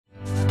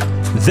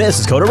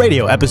This is Coda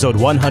Radio, episode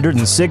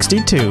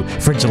 162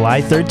 for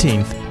July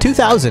 13th,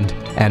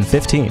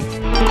 2015.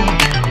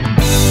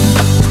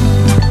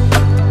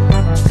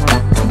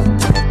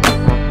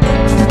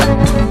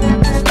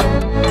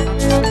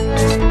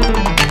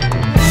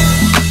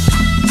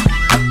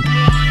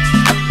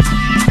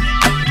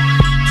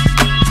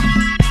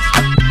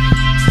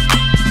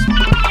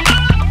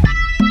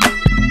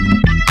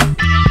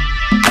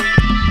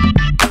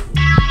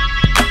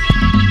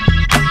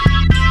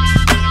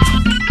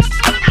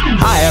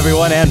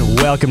 Everyone, and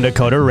welcome to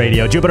Coda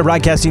Radio, Jupiter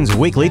Broadcasting's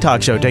weekly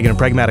talk show taking a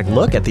pragmatic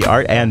look at the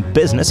art and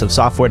business of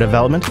software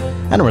development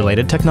and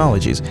related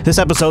technologies. This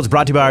episode is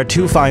brought to you by our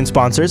two fine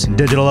sponsors,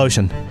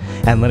 DigitalOcean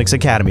and Linux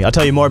Academy. I'll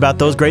tell you more about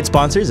those great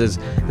sponsors as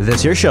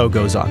this year's show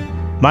goes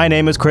on. My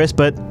name is Chris,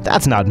 but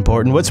that's not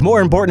important. What's more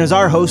important is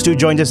our host who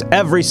joins us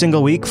every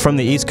single week from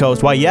the East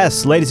Coast. Why,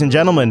 yes, ladies and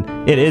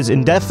gentlemen, it is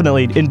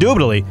indubitably,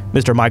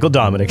 Mr. Michael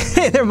Dominic.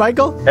 Hey there,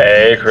 Michael.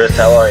 Hey, Chris,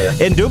 how are you?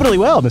 Indubitably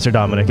well, Mr.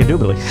 Dominic,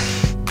 indubitably.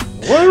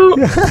 Woo!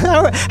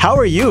 How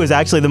are you is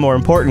actually the more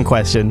important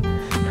question.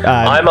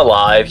 I'm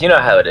alive. You know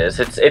how it is.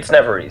 It's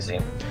never easy.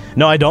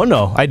 No, I don't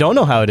know. I don't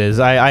know how it is.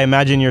 I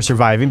imagine you're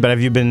surviving, but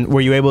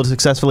were you able to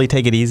successfully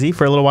take it easy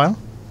for a little while?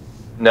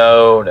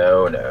 No.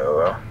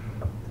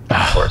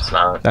 Of course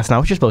not. That's not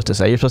what you're supposed to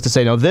say. You're supposed to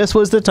say, no, this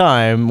was the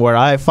time where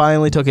I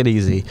finally took it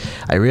easy.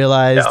 I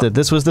realized that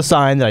this was the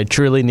sign that I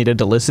truly needed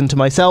to listen to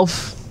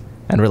myself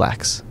and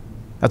relax.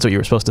 That's what you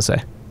were supposed to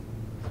say.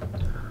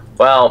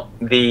 Well,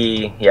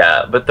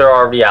 but there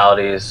are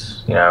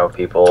realities,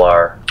 people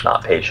are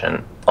not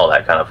patient, all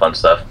that kind of fun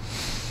stuff.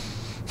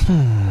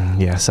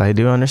 Yes, I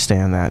do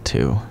understand that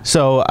too.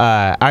 So,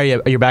 are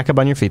you back up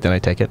on your feet then, I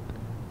take it?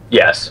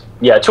 Yes.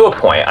 Yeah, to a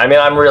point. I mean,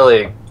 I'm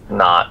really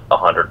not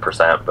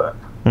 100%, but...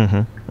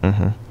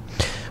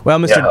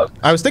 Well,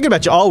 I was thinking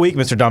about you all week,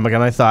 Mr. Dominic,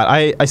 and I thought,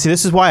 I see,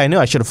 this is why I knew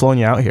I should have flown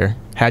you out here.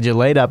 Had you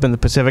laid up in the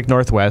Pacific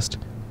Northwest,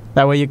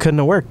 that way you couldn't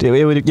have worked.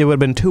 It would have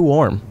been too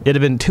warm. It'd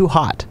have been too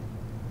hot.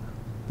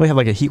 We had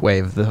like a heat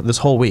wave this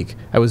whole week.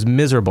 I was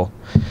miserable,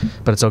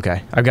 but it's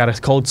okay. I've got a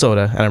cold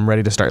soda and I'm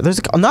ready to start. There's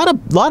not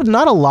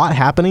a lot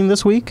happening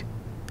this week,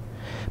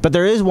 but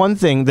there is one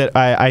thing that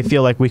I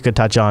feel like we could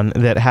touch on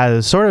that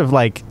has sort of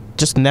like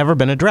just never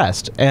been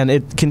addressed, and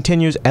it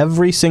continues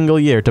every single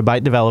year to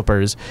bite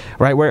developers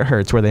right where it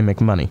hurts, where they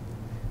make money.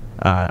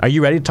 Are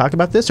you ready to talk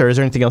about this, or is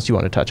there anything else you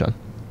want to touch on?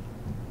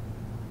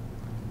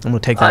 I'm gonna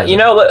take that.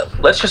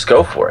 Let's just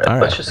go for it.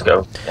 Right. Let's just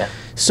go. Yeah.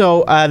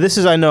 So this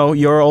is, I know,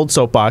 your old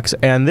soapbox,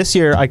 and this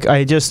year I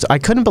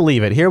couldn't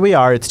believe it. Here we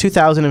are, it's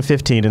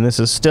 2015, and this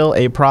is still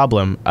a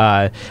problem.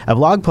 A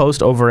blog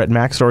post over at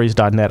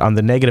macstories.net on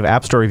the negative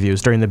App Store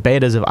reviews during the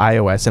betas of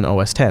iOS and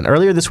OS X.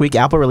 Earlier this week,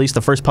 Apple released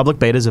the first public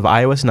betas of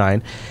iOS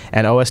 9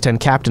 and OS X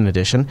Captain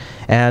Edition,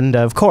 and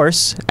of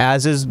course,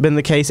 as has been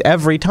the case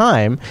every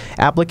time,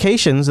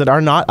 applications that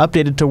are not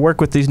updated to work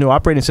with these new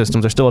operating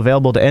systems are still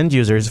available to end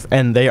users,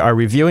 and they are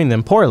reviewing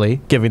them poorly,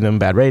 giving them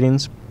bad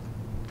ratings.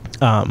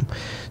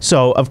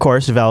 So, of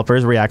course,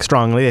 developers react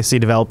strongly. They see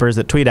developers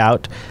that tweet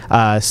out,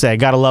 say,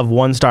 gotta love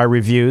one-star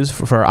reviews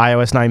for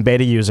iOS 9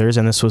 beta users,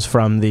 and this was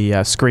from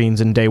the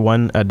Screens and Day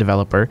One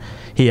developer.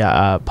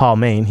 Paul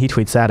Main, he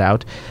tweets that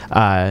out.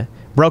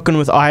 Broken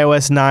with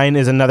iOS 9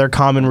 is another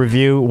common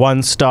review,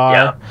 1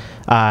 star.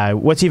 Yeah.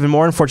 What's even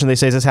more unfortunate, they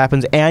say, is this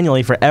happens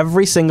annually for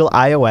every single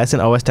iOS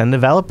and OS X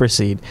developer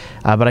seed.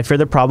 But I fear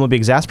the problem will be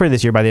exacerbated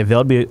this year by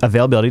the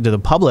availability to the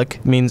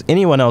public, means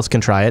anyone else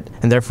can try it,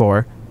 and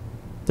therefore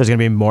there's going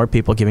to be more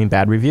people giving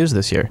bad reviews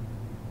this year.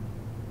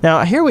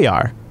 Now, here we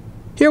are.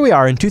 Here we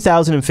are in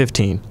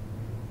 2015,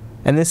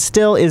 and this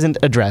still isn't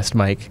addressed,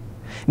 Mike.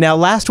 Now,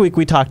 last week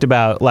we talked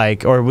about,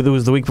 or it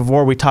was the week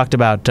before, we talked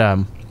about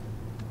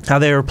how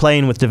they were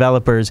playing with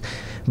developers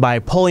by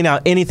pulling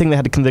out anything that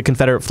had the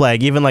Confederate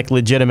flag, even like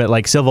legitimate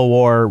like Civil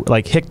War,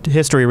 like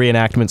history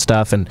reenactment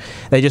stuff, and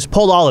they just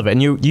pulled all of it.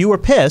 And you were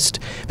pissed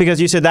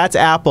because you said that's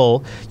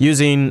Apple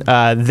using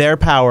their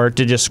power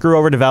to just screw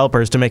over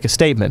developers to make a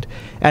statement.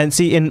 And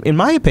see, in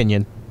my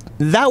opinion,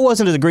 that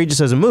wasn't as egregious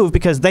as a move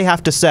because they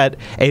have to set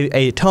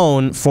a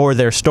tone for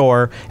their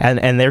store,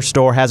 and their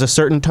store has a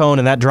certain tone,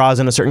 and that draws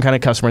in a certain kind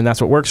of customer, and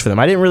that's what works for them.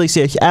 I didn't really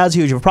see as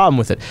huge of a problem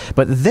with it.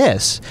 But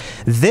this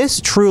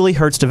truly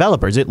hurts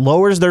developers. It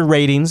lowers their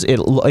ratings. It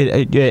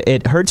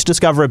hurts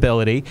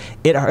discoverability.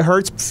 It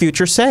hurts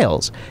future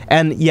sales.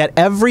 And yet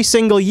every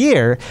single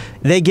year,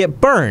 they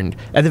get burned.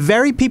 And the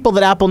very people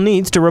that Apple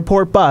needs to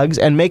report bugs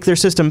and make their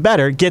system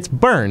better gets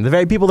burned. The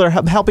very people that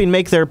are helping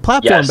make their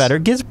platform better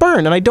gets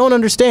burned. And I don't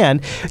understand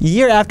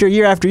year after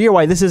year after year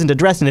why this isn't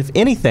addressed. And if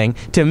anything,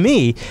 to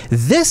me,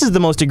 this is the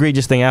most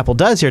egregious thing Apple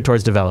does here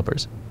towards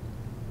developers.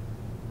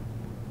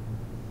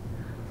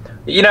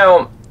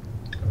 I'm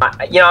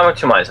of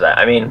two minds to that.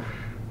 I mean,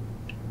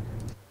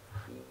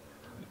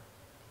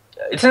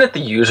 isn't it the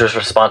user's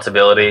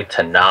responsibility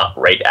to not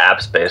rate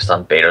apps based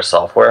on beta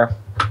software?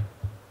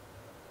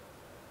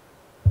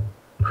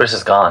 Chris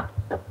is gone.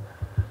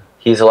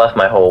 He's left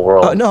my whole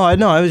world. No,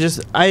 I was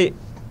just, I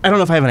don't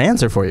know if I have an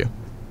answer for you.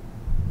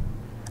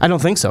 I don't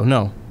think so,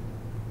 no.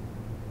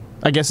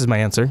 I guess is my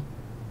answer.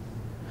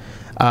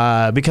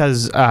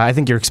 because I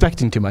think you're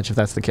expecting too much if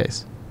that's the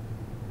case.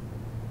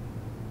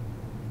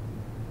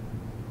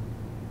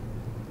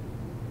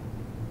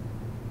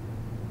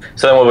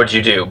 So then what would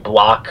you do?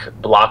 Block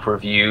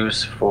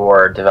reviews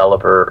for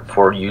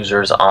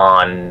users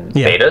on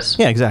betas?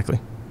 Yeah, exactly.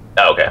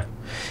 Oh, okay.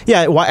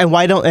 Yeah,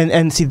 why don't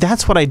and see,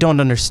 that's what I don't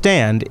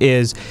understand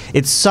is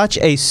it's such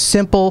a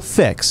simple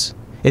fix.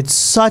 It's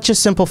such a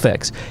simple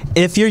fix.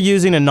 If you're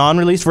using a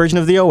non-released version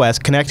of the OS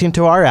connecting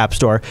to our App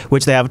Store,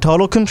 which they have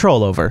total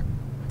control over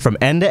from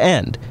end to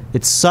end,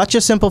 it's such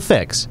a simple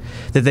fix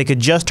that they could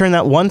just turn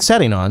that one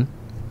setting on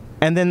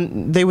and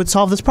then they would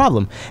solve this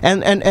problem.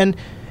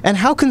 And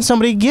how can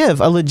somebody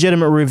give a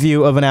legitimate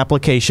review of an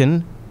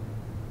application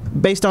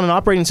based on an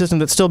operating system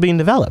that's still being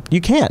developed? You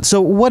can't. So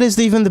what is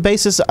even the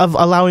basis of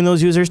allowing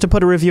those users to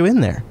put a review in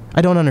there?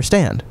 I don't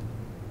understand.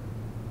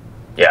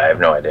 Yeah, I have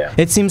no idea.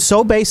 It seems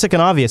so basic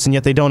and obvious, and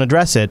yet they don't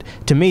address it.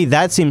 To me,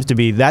 that seems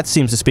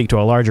to speak to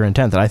a larger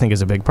intent that I think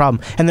is a big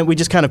problem, and that we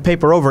just kind of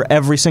paper over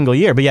every single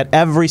year. But yet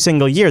every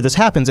single year this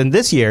happens, and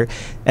this year,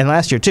 and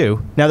last year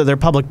too, now that they're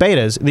public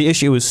betas, the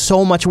issue is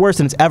so much worse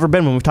than it's ever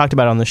been when we've talked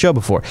about it on the show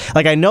before.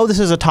 Like, I know this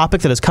is a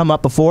topic that has come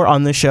up before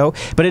on this show,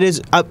 but it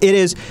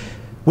is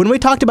when we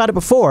talked about it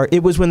before,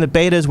 it was when the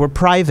betas were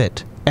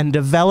private and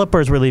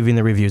developers were leaving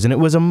the reviews, and it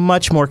was a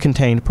much more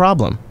contained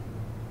problem.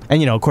 And,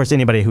 you know, of course,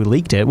 anybody who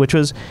leaked it, which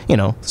was, you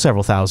know,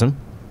 several thousand.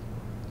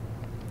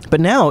 But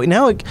now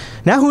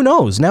who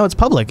knows? Now it's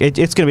public.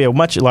 It's going to be a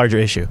much larger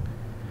issue.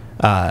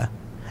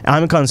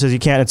 Amicon says you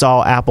can't. It's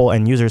all Apple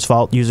and users'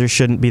 fault. Users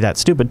shouldn't be that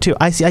stupid, too.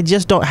 I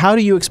just don't. How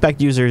do you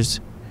expect users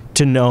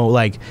to know,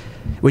 like,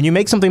 when you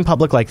make something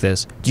public like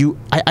this,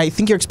 I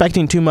think you're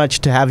expecting too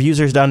much to have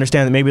users to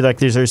understand that maybe, like,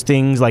 there's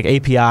things like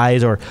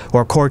APIs or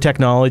core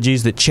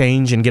technologies that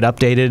change and get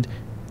updated.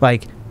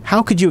 Like,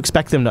 how could you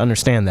expect them to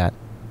understand that?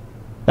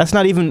 That's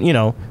not even, you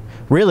know,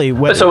 really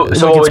what. So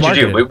what would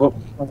you do?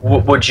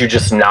 Would you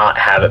just not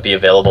have it be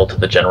available to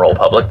the general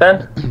public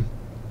then?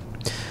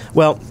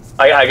 Well,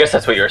 I guess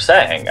that's what you're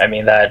saying. I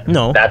mean,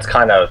 that's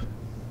kind of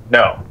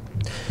no.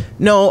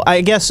 No,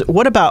 I guess.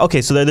 What about?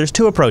 Okay, so there's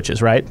two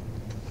approaches, right?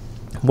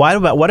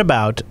 What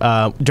about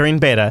during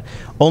beta,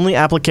 only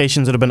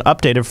applications that have been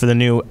updated for the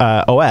new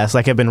OS,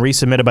 like have been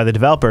resubmitted by the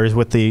developers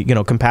with the, you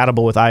know,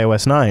 compatible with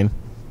iOS 9?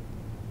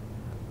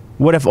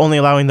 What if only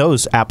allowing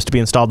those apps to be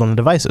installed on the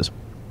devices?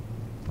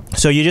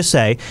 So you just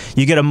say,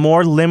 you get a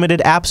more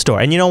limited app store.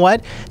 And you know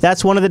what?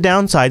 That's one of the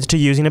downsides to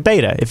using a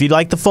beta. If you'd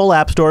like the full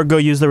app store, go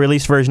use the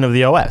released version of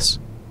the OS.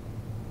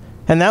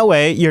 And that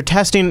way, you're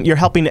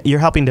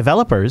helping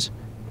developers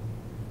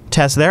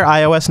test their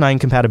iOS 9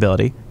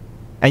 compatibility,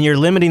 and you're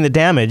limiting the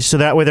damage so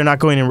that way they're not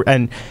going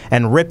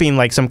and ripping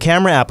like some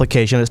camera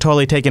application that's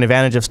totally taking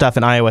advantage of stuff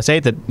in iOS 8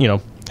 that, you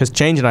know, has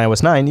changed in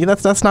iOS 9.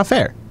 That's not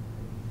fair.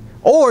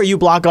 Or you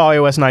block all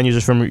iOS 9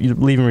 users from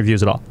leaving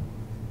reviews at all.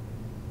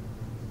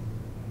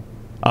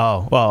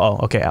 Oh, well,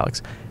 okay,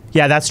 Alex.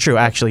 Yeah, that's true,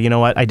 actually. You know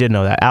what? I did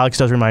know that. Alex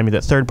does remind me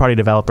that third-party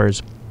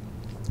developers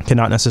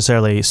cannot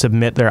necessarily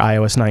submit their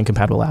iOS 9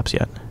 compatible apps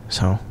yet.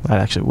 So that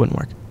actually wouldn't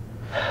work.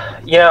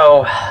 You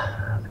know,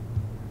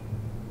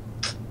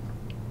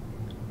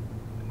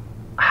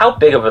 how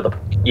big of a...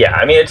 Yeah,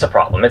 I mean, it's a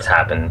problem. It's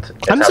happened.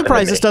 I'm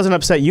surprised this doesn't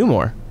upset you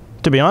more,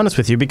 to be honest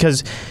with you,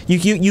 because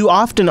you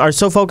often are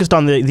so focused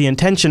on the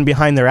intention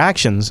behind their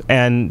actions,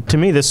 and to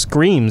me, this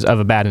screams of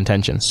a bad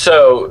intention.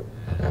 So...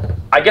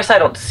 I guess I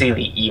don't see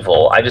the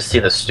evil. I just see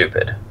the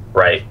stupid,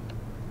 right?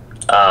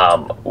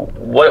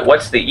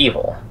 What's the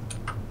evil?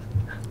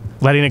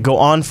 Letting it go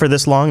on for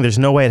this long, there's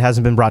no way it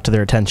hasn't been brought to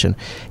their attention.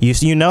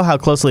 You know how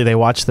closely they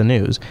watch the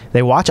news.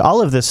 They watch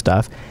all of this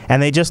stuff,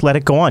 and they just let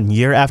it go on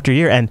year after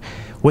year. And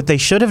what they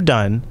should have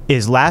done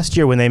is last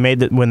year when they made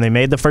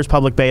the first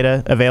public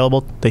beta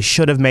available, they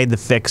should have made the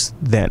fix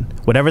then.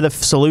 Whatever the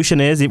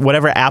solution is,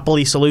 whatever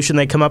Apple-y solution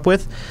they come up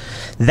with,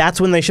 that's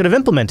when they should have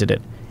implemented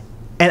it.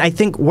 And I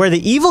think where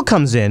the evil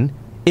comes in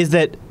is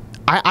that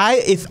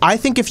I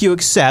think if you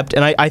accept,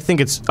 and I think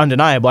it's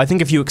undeniable, I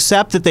think if you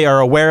accept that they are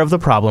aware of the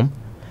problem,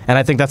 and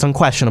I think that's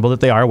unquestionable that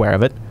they are aware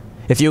of it,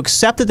 if you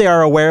accept that they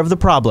are aware of the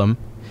problem,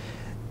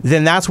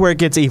 then that's where it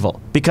gets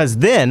evil. Because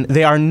then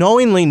they are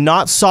knowingly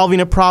not solving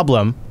a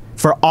problem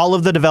for all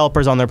of the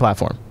developers on their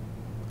platform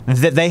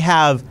that they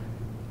have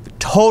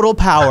total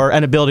power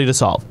and ability to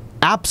solve.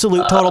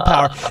 Absolute total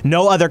power.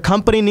 No other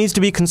company needs to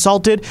be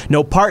consulted.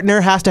 No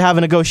partner has to have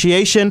a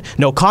negotiation.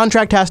 No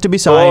contract has to be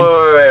signed.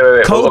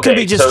 Wait. Code can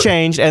be just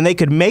changed, and they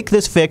could make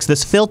this fix,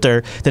 this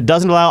filter that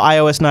doesn't allow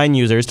iOS 9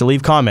 users to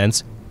leave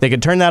comments. They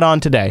could turn that on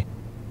today.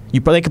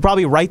 They could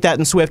probably write that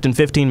in Swift in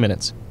 15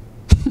 minutes.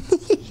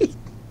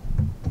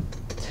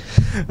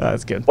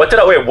 That's good.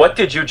 What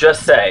did you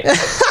just say?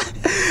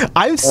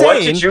 I'm saying,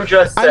 what did you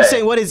just say? I'm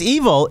saying what is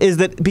evil is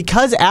that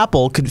because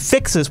Apple could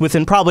fix this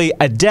within probably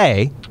a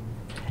day,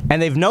 and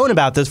they've known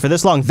about this for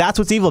this long, that's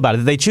what's evil about it.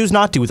 That they choose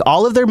not to, with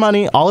all of their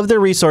money, all of their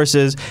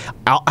resources,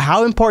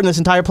 how important this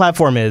entire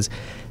platform is.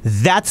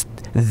 That's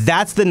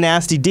the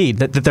nasty deed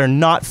that they're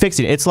not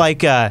fixing. It's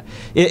like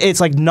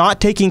it's like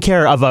not taking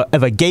care of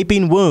a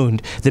gaping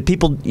wound that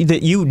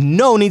you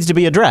know needs to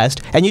be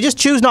addressed, and you just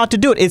choose not to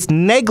do it. It's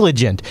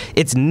negligent.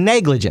 It's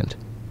negligent.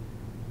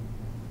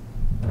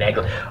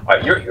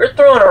 You're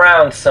throwing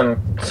around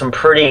some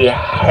pretty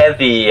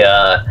heavy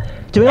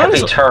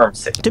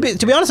terms. To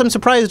be honest, I'm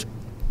surprised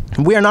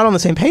we are not on the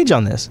same page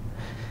on this.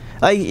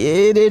 Like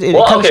it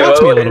well, kind of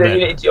shocks me a little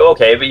bit.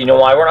 Okay, but you know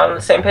why we're not on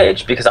the same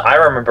page? Because I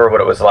remember what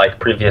it was like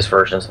previous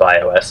versions of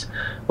iOS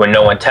when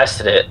no one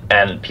tested it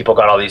and people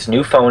got all these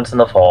new phones in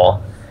the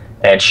fall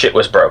and shit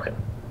was broken,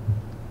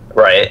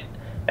 right?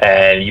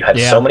 And you had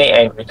so many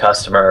angry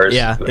customers.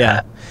 Yeah.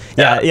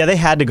 They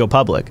had to go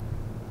public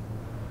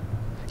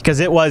because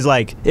it was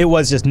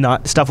just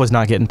not stuff was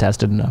not getting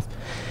tested enough,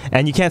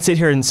 and you can't sit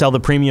here and sell the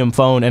premium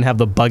phone and have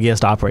the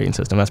buggiest operating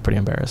system. That's pretty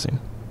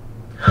embarrassing.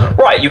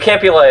 Right, you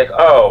can't be like,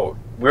 oh,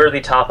 we're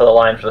the top of the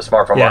line for the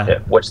smartphone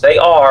market, which they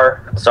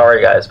are.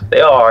 Sorry, guys, but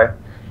they are.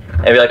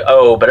 And be like,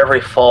 oh, but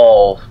every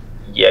fall,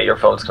 your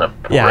phone's gonna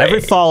break. Yeah,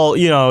 every fall,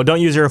 don't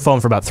use your phone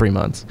for about 3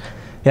 months.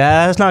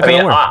 Yeah, that's not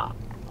gonna work.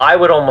 I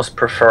would almost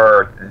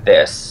prefer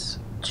this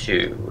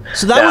to.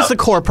 So that was the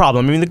core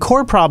problem. I mean, the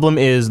core problem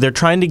is they're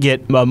trying to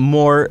get what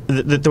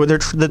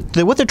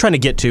they're trying to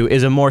get to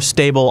is a more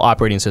stable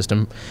operating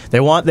system. They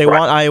want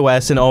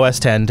iOS and OS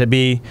 10 to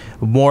be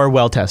more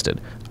well tested.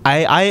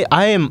 I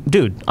am,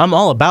 dude, I'm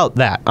all about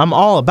that. I'm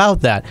all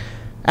about that.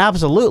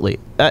 Absolutely.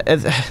 But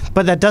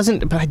I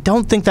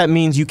don't think that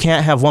means you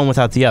can't have one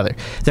without the other.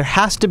 There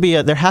has to be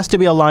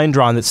a line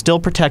drawn that still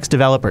protects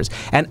developers.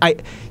 And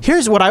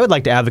here's what I would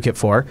like to advocate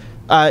for.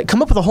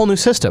 Come up with a whole new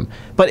system.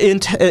 But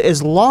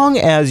as long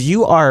as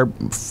you are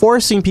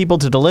forcing people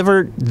to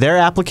deliver their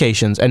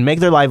applications and make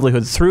their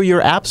livelihood through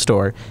your app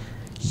store,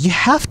 you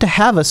have to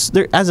have as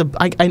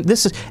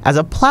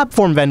a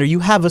platform vendor, you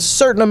have a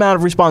certain amount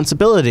of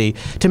responsibility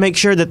to make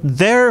sure that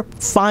their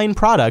fine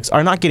products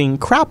are not getting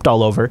crapped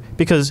all over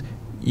because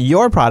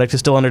your product is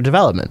still under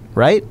development,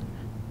 right?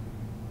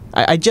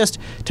 I guess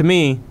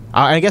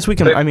we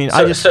can.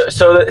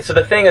 So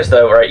the thing is,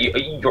 though, right?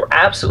 You're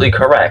absolutely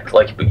correct.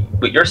 Like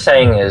what you're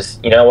saying is,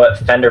 you know what?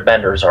 Fender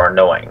benders are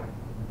annoying,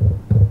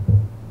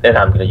 and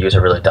I'm going to use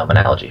a really dumb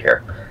analogy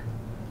here.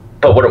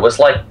 But what it was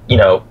like,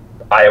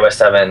 iOS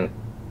 7.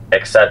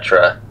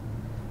 Etc.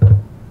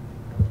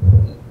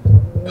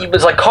 It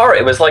was like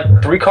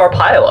 3-car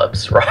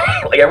pileups,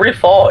 right? Like every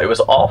fall, it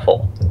was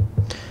awful.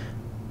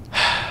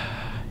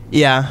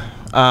 Yeah.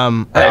 I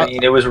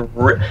mean, it was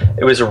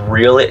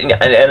really,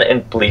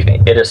 and believe me,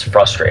 it is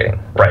frustrating,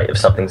 right? If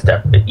something's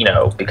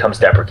becomes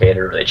deprecated,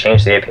 or they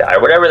change the API,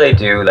 or whatever they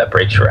do that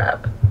breaks your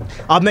app.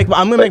 I'm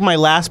gonna make my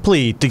last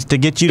plea to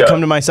get you to come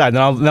to my side,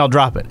 then I'll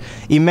drop it.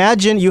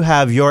 Imagine you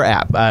have your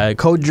app,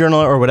 Code Journal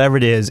or whatever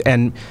it is,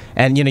 and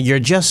you're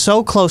just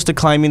so close to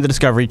climbing the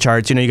discovery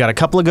charts. You got a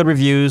couple of good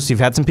reviews. You've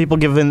had some people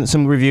give in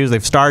some reviews.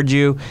 They've starred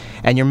you,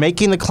 and you're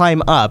making the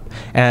climb up.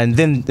 And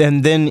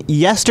then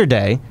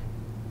yesterday,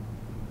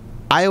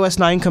 iOS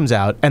 9 comes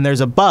out, and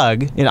there's a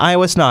bug in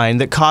iOS 9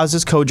 that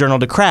causes Code Journal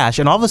to crash,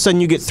 and all of a sudden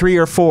you get 3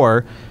 or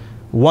 4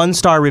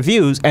 1-star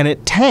reviews, and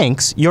it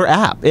tanks your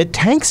app. It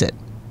tanks it.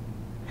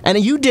 And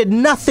you did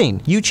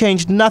nothing. You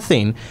changed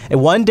nothing.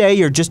 And one day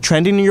you're just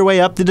trending your way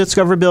up the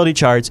discoverability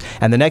charts,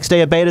 and the next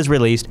day a beta is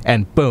released,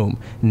 and boom,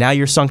 now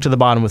you're sunk to the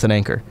bottom with an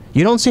anchor.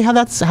 You don't see how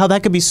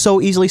that could be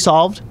so easily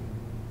solved?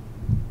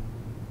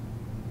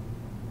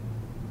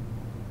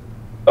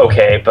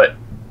 Okay, but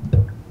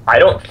I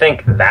don't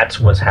think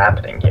that's what's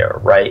happening here,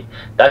 right?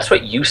 That's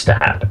what used to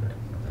happen.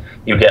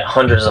 You get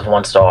hundreds of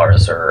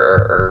 1-stars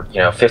or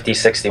 50,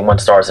 60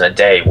 1-stars in a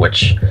day,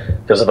 which,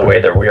 because of the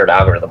way their weird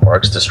algorithm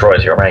works,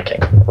 destroys your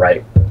ranking,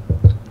 right?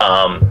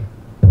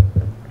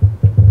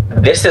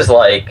 This is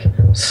like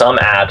some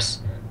apps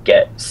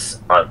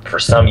for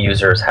some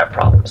users have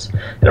problems.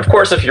 And of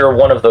course, if you're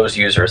one of those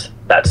users,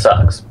 that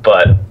sucks.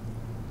 But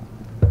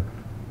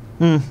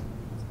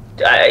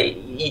I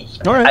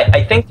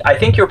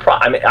think you're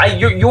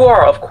you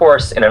are, of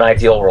course, in an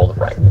ideal world,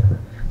 right?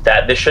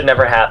 That this should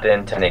never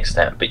happen to an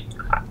extent, but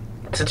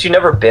since you've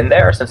never been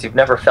there, since you've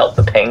never felt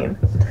the pain,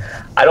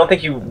 I don't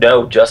think you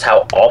know just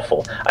how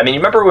awful. I mean, you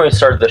remember when we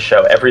started the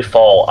show, every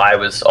fall I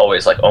was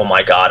always like, oh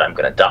my god, I'm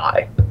gonna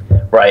die,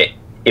 right?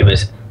 It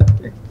was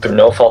through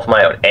no fault of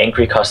my own.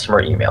 Angry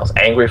customer emails,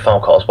 angry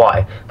phone calls.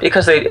 Why?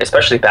 Because they,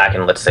 especially back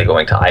in, let's say,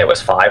 going to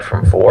iOS 5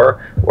 from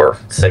 4 or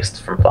 6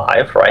 from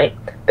 5, right?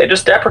 They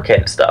just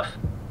deprecated stuff.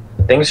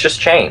 Things just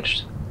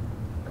changed.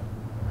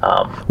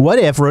 What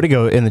if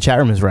Rodigo in the chat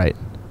room is right?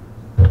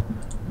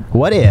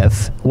 What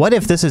if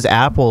this is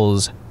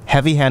Apple's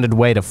heavy-handed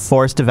way to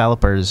force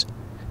developers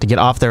to get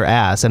off their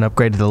ass and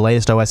upgrade to the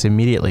latest OS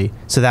immediately,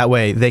 so that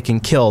way they can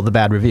kill the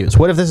bad reviews?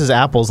 What if this is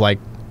Apple's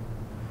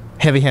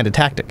heavy-handed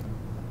tactic?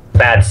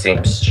 That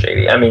seems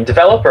shady. I mean,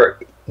 developer,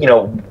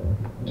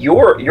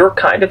 you're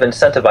kind of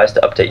incentivized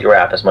to update your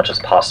app as much as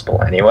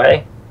possible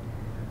anyway.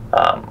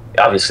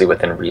 Obviously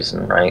within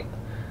reason, right?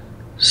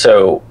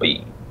 So,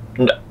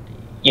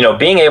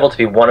 being able to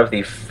be one of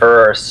the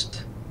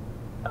first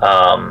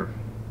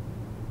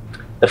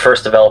the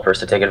first developers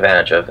to take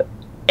advantage of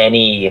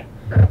any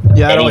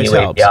always new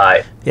helps.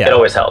 API. Yeah. It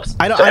always helps.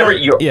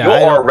 You're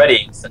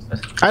already.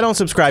 I don't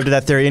subscribe to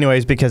that theory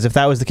anyways, because if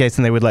that was the case,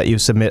 then they would let you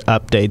submit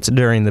updates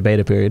during the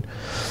beta period.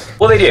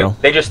 Well, they do. So.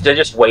 They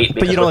just wait.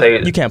 But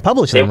you can't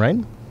publish them, right?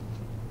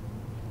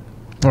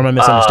 Or am I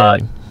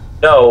misunderstanding?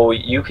 No,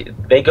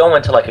 they go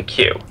into like a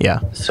queue. Yeah.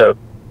 So,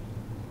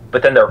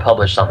 but then they're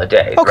published on the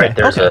day. Okay. Right?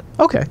 There's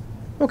okay.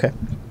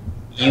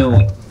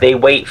 They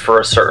wait for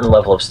a certain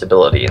level of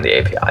stability in the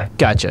API.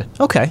 Gotcha.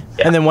 Okay.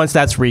 Yeah. And then once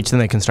that's reached, then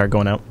they can start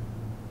going out.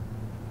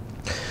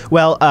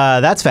 Well,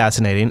 that's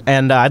fascinating,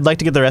 and I'd like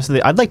to get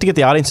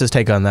the audience's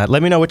take on that.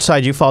 Let me know which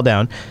side you fall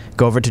down.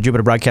 Go over to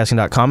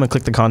jupiterbroadcasting.com and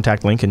click the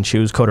contact link and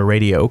choose Coda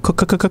Radio,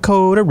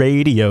 Coda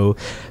Radio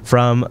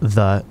from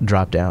the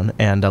drop-down,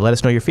 and let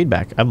us know your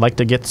feedback. I'd like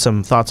to get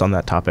some thoughts on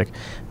that topic,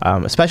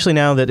 especially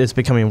now that it's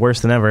becoming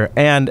worse than ever.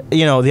 And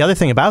the other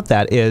thing about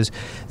that is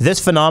this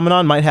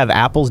phenomenon might have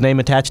Apple's name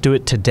attached to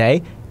it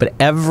today, but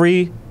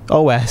every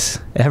OS,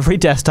 every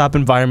desktop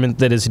environment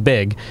that is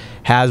big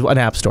has an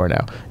app store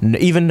now,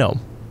 even GNOME.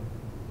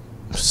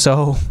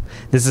 So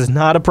this is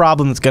not a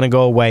problem that's going to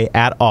go away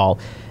at all.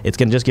 It's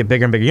going to just get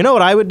bigger and bigger. You know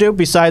what I would do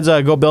besides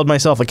go build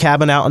myself a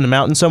cabin out on the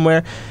mountain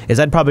somewhere is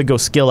I'd probably go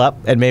skill up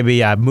and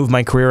maybe move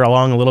my career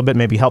along a little bit,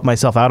 maybe help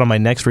myself out on my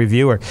next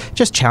review or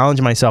just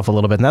challenge myself a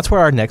little bit. And that's where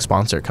our next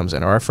sponsor comes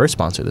in, or our first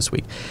sponsor this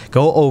week.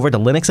 Go over to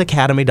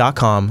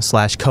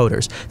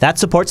linuxacademy.com/coders. That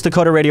supports the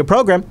Coda Radio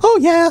program. Oh,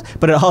 yeah.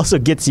 But it also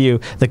gets you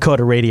the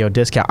Coda Radio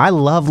discount. I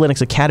love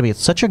Linux Academy.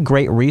 It's such a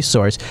great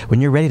resource when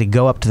you're ready to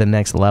go up to the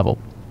next level.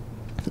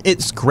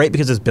 It's great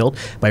because it's built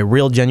by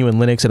real, genuine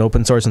Linux and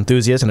open source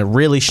enthusiasts, and it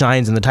really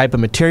shines in the type of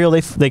material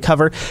they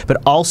cover, but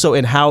also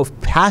in how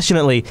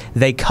passionately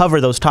they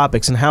cover those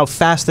topics and how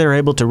fast they're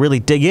able to really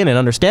dig in and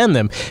understand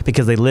them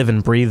because they live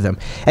and breathe them.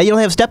 And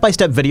they have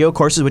step-by-step video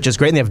courses, which is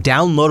great, and they have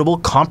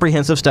downloadable,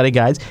 comprehensive study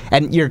guides,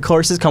 and your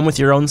courses come with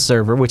your own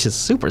server, which is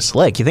super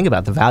slick. You think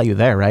about the value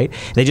there, right?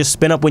 They just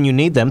spin up when you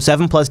need them.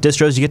 7+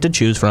 distros you get to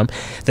choose from.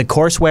 The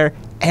courseware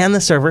and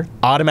the server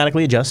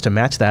automatically adjust to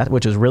match that,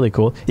 which is really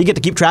cool. You get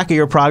to keep track of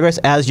your progress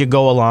as you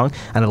go along,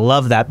 and I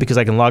love that because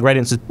I can log right in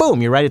and says, boom,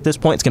 you're right at this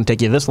point, it's going to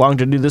take you this long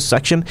to do this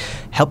section.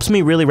 Helps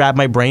me really wrap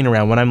my brain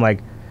around when I'm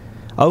like,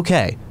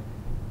 okay,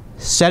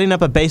 setting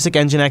up a basic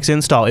Nginx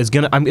install it's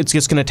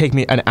just going to take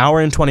me an hour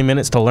and 20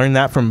 minutes to learn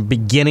that from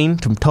beginning,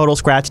 from total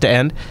scratch to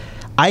end.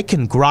 I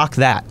can grok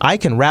that. I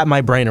can wrap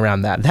my brain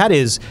around that. That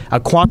is a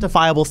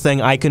quantifiable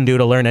thing I can do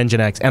to learn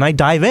Nginx, and I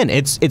dive in.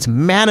 It's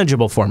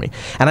manageable for me.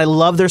 And I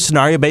love their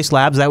scenario-based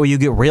labs. That way you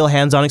get real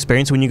hands-on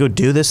experience when you go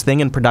do this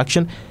thing in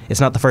production. It's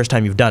not the first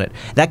time you've done it.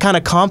 That kind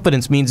of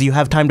confidence means you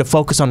have time to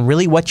focus on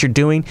really what you're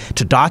doing,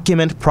 to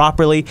document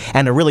properly,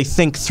 and to really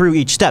think through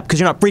each step, because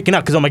you're not freaking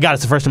out because, oh my God,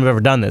 it's the first time I've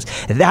ever done this.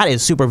 That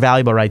is super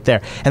valuable right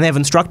there. And they have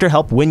instructor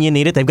help when you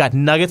need it. They've got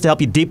nuggets to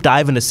help you deep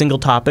dive into single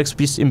topics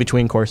in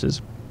between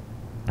courses.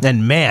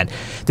 And man,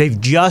 they've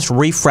just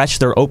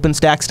refreshed their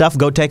OpenStack stuff.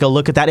 Go take a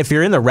look at that. If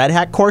you're in the Red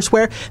Hat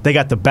courseware, they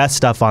got the best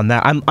stuff on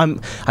that. I'm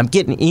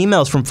getting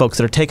emails from folks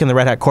that are taking the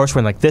Red Hat courseware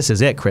and like, this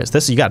is it,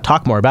 Chris. You got to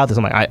talk more about this.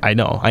 I'm like, I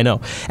know.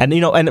 And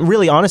and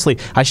really honestly,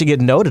 I should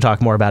get Noah to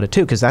talk more about it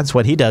too, because that's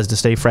what he does to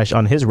stay fresh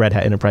on his Red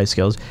Hat enterprise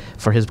skills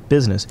for his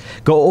business.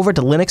 Go over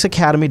to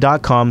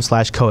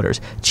linuxacademy.com/coders.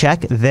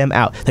 Check them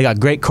out. They got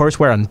great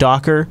courseware on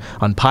Docker,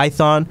 on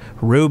Python,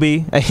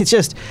 Ruby. It's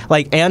just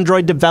like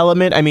Android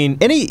development. I mean,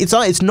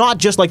 it's not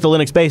just like the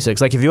Linux basics.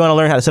 Like if you want to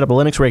learn how to set up a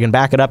Linux rig and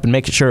back it up and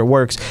make sure it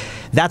works,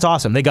 that's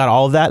awesome. They got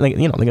all of that. They're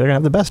going to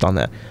have the best on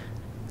that.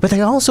 But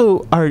they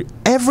also are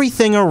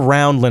everything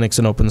around Linux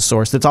and open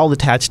source that's all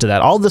attached to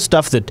that. All the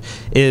stuff that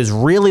is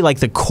really like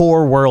the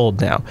core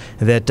world now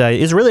that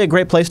is really a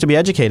great place to be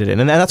educated in.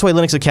 And that's why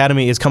Linux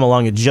Academy has come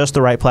along at just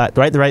the right time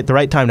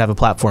to have a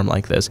platform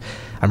like this.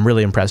 I'm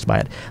really impressed by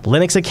it.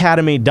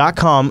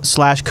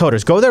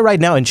 linuxacademy.com/coders. Go there right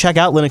now and check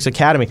out Linux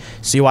Academy.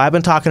 See why I've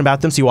been talking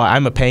about them. See why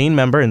I'm a paying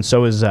member, and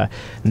so is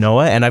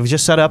Noah. And I've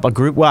just set up a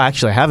group. Well,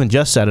 actually, I haven't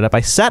just set it up. I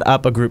set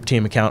up a group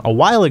team account a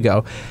while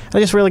ago. I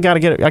just really got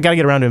to get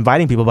around to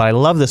inviting people. But I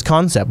love this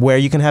concept where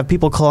you can have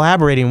people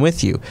collaborating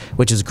with you,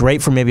 which is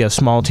great for maybe a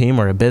small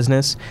team or a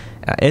business.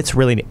 It's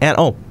really neat.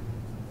 And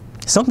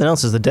something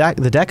else is the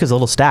deck is a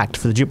little stacked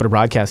for the Jupiter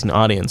Broadcasting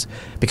audience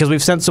because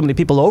we've sent so many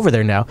people over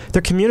there now.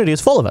 Their community is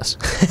full of us.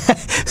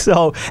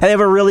 And they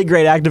have a really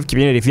great active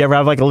community. If you ever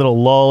have like a little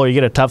lull or you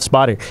get a tough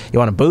spot or you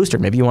want to boost or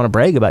maybe you want to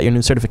brag about your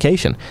new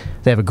certification,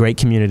 they have a great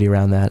community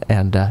around that.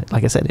 And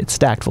like I said, it's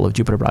stacked full of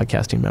Jupiter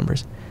Broadcasting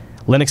members.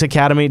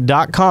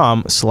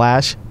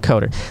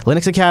 linuxacademy.com/coder.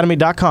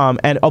 linuxacademy.com.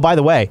 And oh, by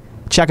the way,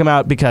 check them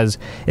out because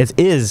it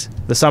is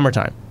the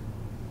summertime.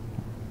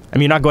 I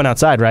mean, you're not going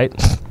outside, right?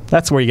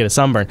 That's where you get a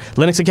sunburn.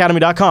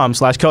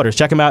 linuxacademy.com/coders.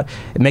 Check them out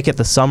and make it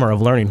the summer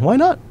of learning. Why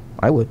not?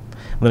 I would.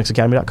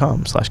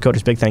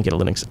 linuxacademy.com/coders. Big thank you to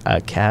Linux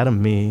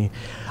Academy.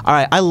 All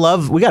right,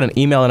 we got an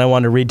email and I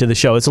wanted to read to the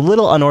show. It's a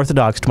little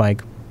unorthodox,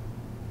 Mike.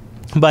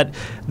 But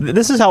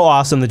this is how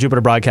awesome the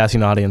Jupiter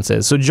Broadcasting audience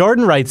is. So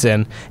Jordan writes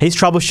in. He's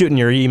troubleshooting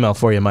your email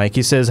for you, Mike.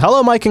 He says,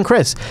 "Hello, Mike and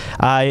Chris.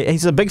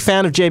 He's a big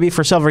fan of JB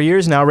for several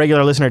years now,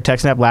 regular listener to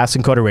TechSnap, Last,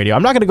 and Coder Radio.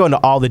 I'm not going to go into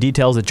all the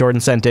details that Jordan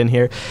sent in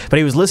here, but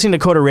he was listening to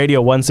Coder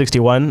Radio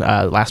 161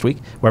 last week,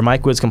 where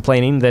Mike was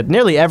complaining that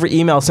nearly every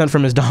email sent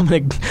from his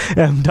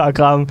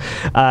Dominic.com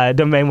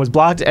domain was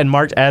blocked and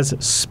marked as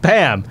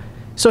spam.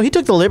 So he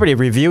took the liberty of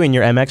reviewing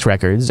your MX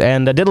records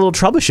and did a little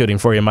troubleshooting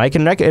for you, Mike,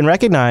 and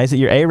recognized that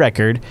your A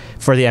record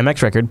for the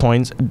MX record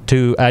points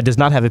to does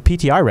not have a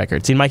PTR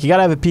record. See, Mike, you got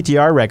to have a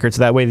PTR record so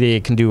that way they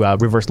can do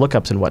reverse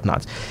lookups and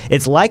whatnot.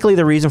 It's likely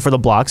the reason for the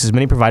blocks is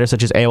many providers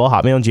such as AOL,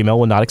 Hotmail, and Gmail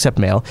will not accept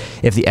mail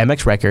if the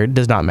MX record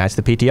does not match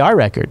the PTR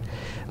record.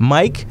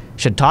 Mike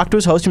should talk to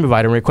his hosting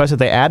provider and request that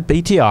they add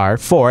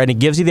PTR for, and it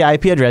gives you the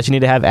IP address you need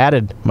to have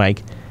added,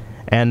 Mike.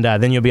 And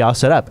then you'll be all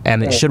set up,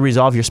 and it should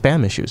resolve your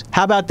spam issues.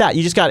 How about that?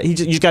 You just got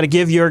to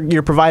give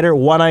your provider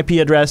one IP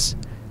address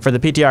for the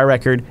PTR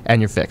record,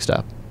 and you're fixed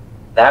up.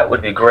 That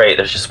would be great.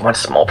 There's just one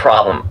small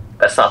problem.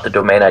 That's not the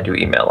domain I do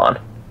email on.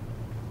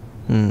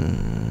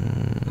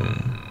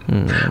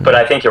 But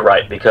I think you're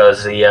right,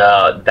 because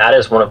that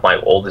is one of my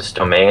oldest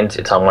domains.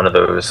 It's on one of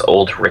those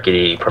old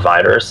rickety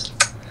providers.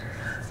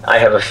 I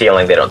have a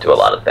feeling they don't do a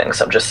lot of things.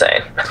 I'm just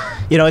saying.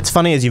 You know, it's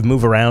funny as you've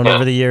moved around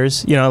over the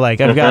years. You know,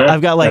 like I've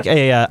got like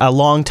a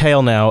long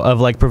tail now of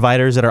like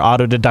providers that are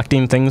auto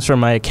deducting things from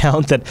my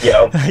account that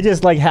I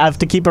just like have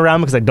to keep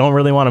around because I don't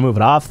really want to move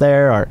it off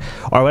there or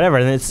whatever.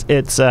 And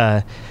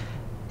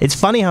it's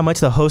funny how much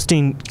the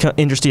hosting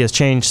industry has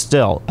changed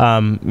still.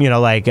 You know,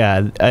 like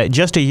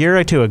just a year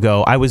or two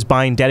ago, I was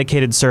buying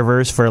dedicated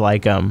servers for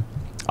like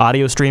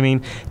audio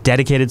streaming,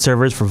 dedicated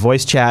servers for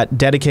voice chat,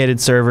 dedicated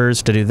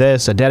servers to do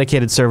this, a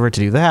dedicated server to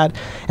do that,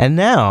 and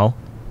now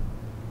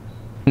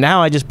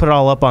I just put it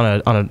all up on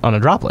a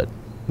droplet.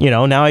 You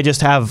know, now I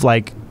just have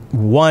like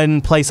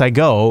one place I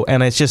go,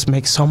 and it just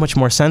makes so much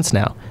more sense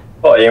now.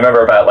 Well, you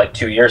remember about like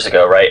 2 years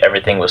ago, right?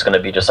 Everything was going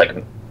to be just like,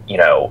 you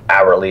know,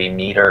 hourly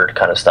metered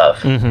kind of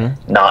stuff,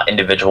 not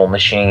individual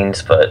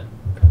machines, but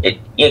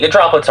the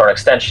droplets are an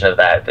extension of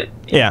that. But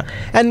yeah,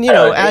 and you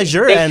know,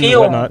 Azure and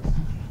whatnot.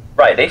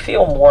 Right, they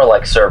feel more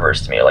like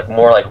servers to me, like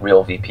more like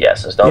real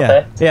VPSs, don't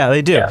they? Yeah,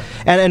 they do. Yeah.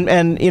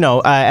 And you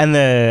know,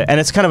 and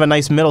it's kind of a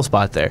nice middle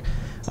spot there.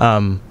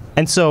 And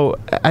so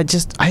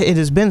it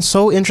has been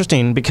so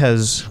interesting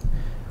because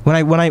when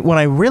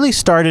I really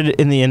started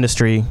in the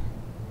industry,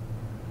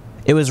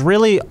 it was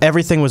really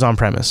everything was on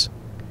premise.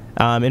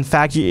 In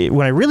fact,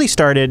 when I really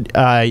started,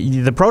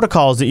 the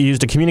protocols that you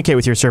used to communicate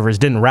with your servers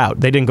didn't route;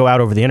 they didn't go out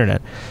over the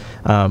internet.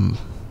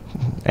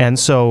 And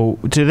so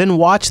to then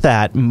watch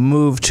that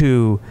move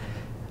to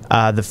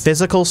the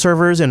physical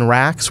servers and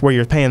racks where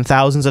you're paying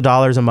thousands of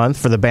dollars a month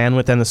for the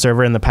bandwidth and the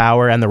server and the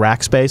power and the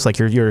rack space, like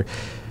you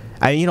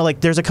know,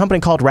 like there's a company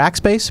called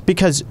Rackspace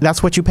because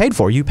that's what you paid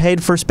for. You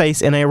paid for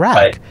space in a rack.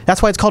 Right.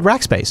 That's why it's called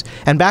Rackspace.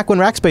 And back when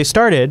Rackspace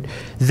started,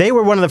 they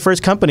were one of the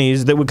first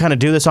companies that would kind of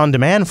do this on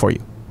demand for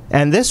you.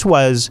 And this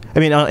was, I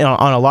mean,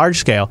 on a large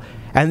scale,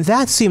 and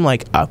that seemed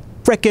like a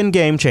frickin'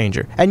 game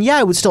changer. And yeah,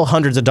 it was still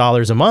hundreds of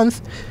dollars a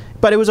month,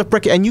 but it was a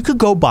frickin', and you could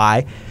go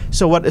buy.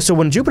 So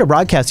when Jupiter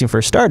Broadcasting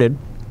first started,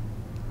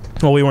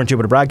 well, we weren't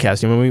Jupiter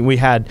Broadcasting. We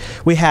had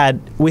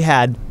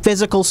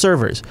physical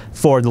servers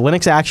for the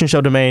Linux Action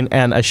Show domain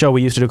and a show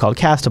we used to do called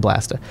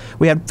Castablasta.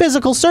 We had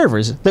physical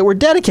servers that were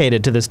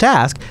dedicated to this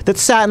task that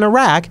sat in a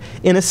rack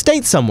in a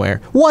state somewhere.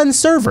 One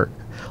server.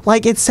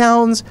 Like, it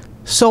sounds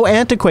so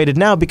antiquated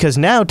now because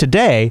now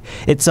today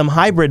it's some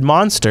hybrid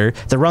monster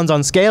that runs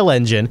on Scale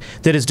Engine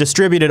that is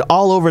distributed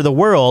all over the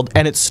world,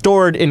 and it's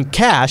stored in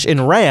cache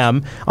in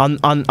RAM on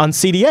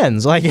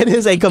CDNs. Like, it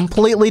is a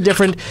completely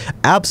different,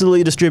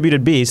 absolutely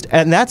distributed beast,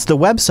 and that's the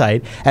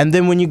website. And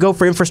then when you go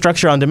for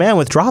infrastructure on demand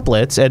with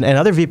droplets and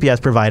other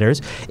VPS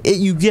providers,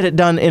 you get it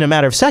done in a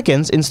matter of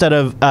seconds instead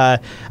of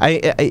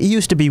it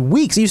used to be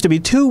weeks. It used to be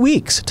 2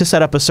 weeks to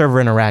set up a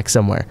server in a rack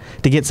somewhere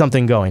to get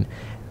something going.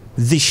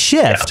 The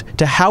shift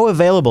to how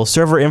available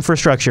server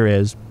infrastructure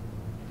is,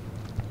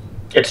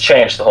 it's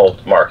changed the whole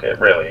market,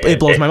 really. It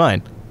blows my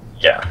mind.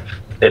 Yeah,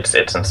 it's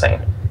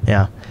insane.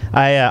 Yeah. All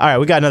right,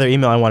 we got another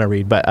email I want to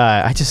read, but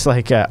I just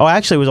like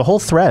actually it was a whole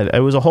thread. It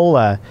was a whole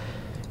there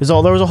was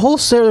a whole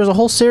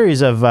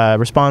series of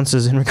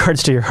responses in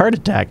regards to your heart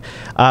attack.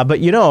 But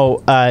you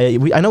know,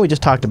 I know we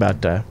just talked about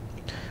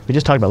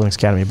Linux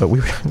Academy, but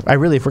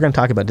if we're going to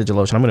talk about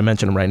DigitalOcean, I'm going to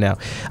mention them right now.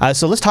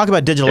 So let's talk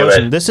about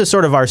DigitalOcean. This is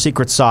sort of our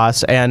secret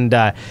sauce, and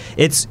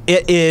it's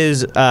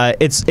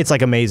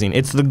like amazing.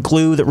 It's the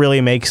glue that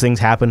really makes things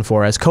happen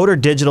for us. Coder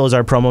Digital is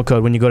our promo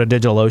code when you go to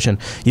DigitalOcean.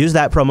 Use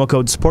that promo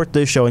code, support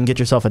this show, and get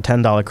yourself a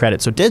 $10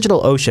 credit. So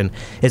DigitalOcean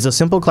is a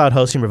simple cloud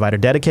hosting provider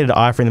dedicated to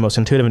offering the most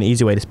intuitive and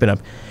easy way to spin up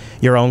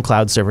your own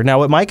cloud server. Now,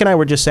 what Mike and I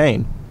were just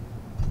saying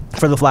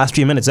for the last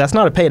few minutes, that's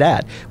not a paid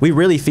ad. We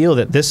really feel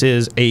that this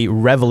is a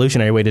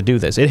revolutionary way to do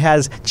this. It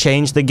has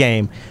changed the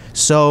game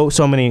so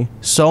many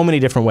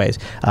different ways.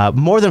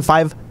 More than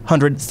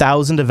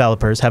 500,000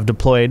 developers have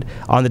deployed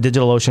on the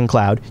DigitalOcean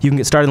cloud. You can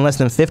get started in less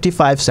than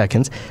 55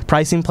 seconds.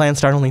 Pricing plans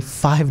start only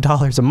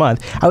 $5 a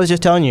month. I was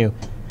just telling you,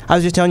 I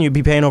was just telling you, you'd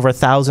be paying over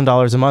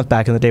 $1,000 a month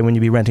back in the day when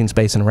you'd be renting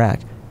space in a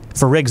rack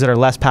for rigs that are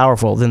less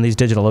powerful than these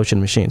DigitalOcean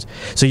machines.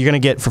 So you're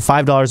going to get, for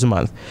 $5 a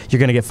month, you're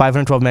going to get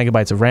 512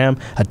 megabytes of RAM,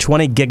 a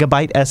 20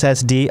 gigabyte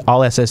SSD, all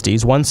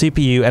SSDs, one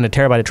CPU, and a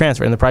terabyte of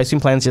transfer. And the pricing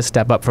plans just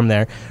step up from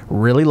there.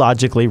 Really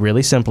logically,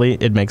 really simply,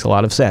 it makes a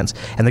lot of sense.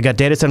 And they got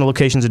data center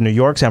locations in New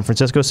York, San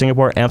Francisco,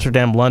 Singapore,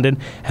 Amsterdam, London,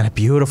 and a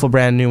beautiful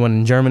brand new one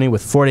in Germany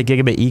with 40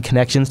 gigabit E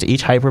connections to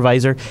each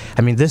hypervisor.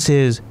 I mean, this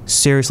is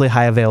seriously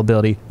high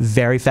availability,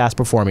 very fast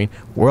performing,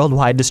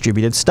 worldwide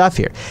distributed stuff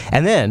here.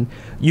 And then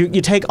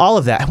you take all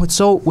of that, and what's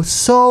so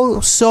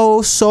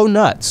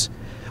nuts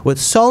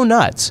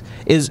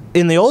is,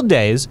 in the old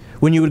days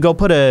when you would go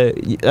put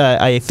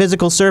a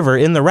physical server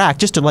in the rack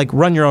just to like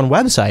run your own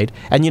website,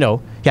 and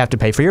you have to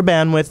pay for your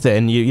bandwidth,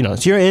 and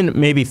so you're in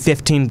maybe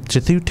 $1,500 to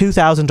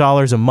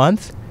 $2,000 a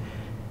month.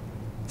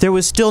 There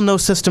was still no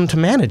system to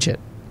manage it.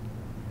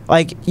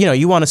 Like,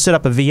 you want to set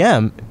up a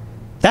VM.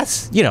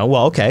 That's,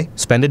 well, okay,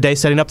 spend a day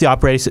setting up the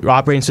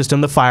operating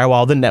system, the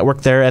firewall, the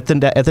network there at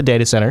the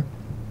data center.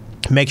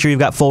 Make sure you've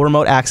got full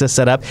remote access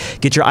set up.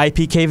 Get your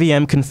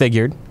IPKVM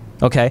configured.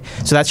 Okay,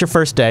 so that's your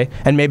first day,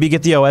 and maybe you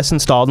get the OS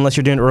installed unless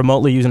you're doing it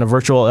remotely using a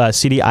virtual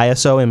CD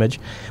ISO image,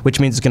 which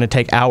means it's going to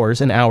take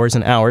hours and hours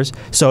and hours.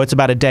 So it's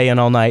about a day and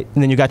all night,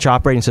 and then you got your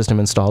operating system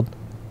installed.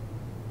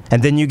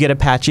 And then you get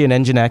Apache and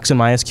Nginx and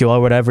MySQL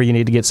or whatever you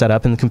need to get set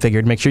up and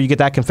configured. Make sure you get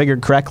that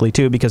configured correctly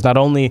too, because not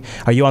only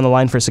are you on the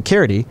line for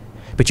security,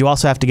 but you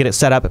also have to get it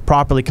set up,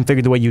 properly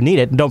configured the way you need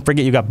it. And don't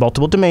forget, you got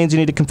multiple domains you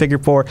need to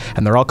configure for,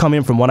 and they're all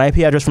coming from one IP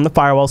address from the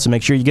firewall, so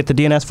make sure you get the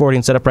DNS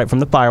forwarding set up right from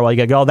the firewall. You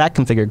got to get all that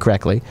configured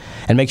correctly.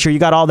 And make sure you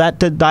got all that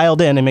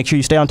dialed in, and make sure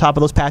you stay on top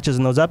of those patches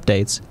and those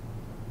updates.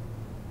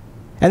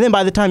 And then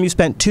by the time you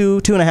spent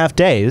 2.5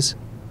 days,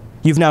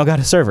 you've now got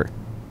a server.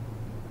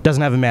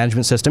 Doesn't have a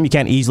management system. You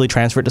can't easily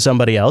transfer it to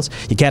somebody else.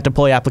 You can't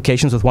deploy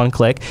applications with one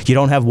click. You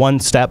don't have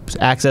one-step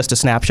access to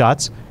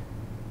snapshots.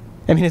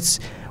 I mean, it's...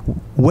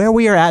 Where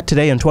we are at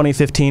today in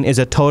 2015 is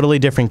a totally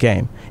different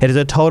game. It is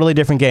a totally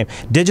different game.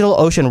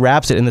 DigitalOcean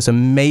wraps it in this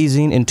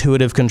amazing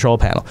intuitive control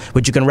panel,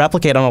 which you can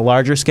replicate on a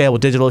larger scale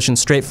with DigitalOcean's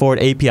straightforward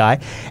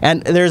API.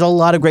 And there's a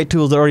lot of great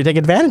tools that already take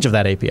advantage of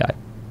that API.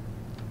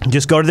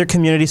 Just go to their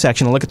community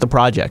section and look at the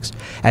projects,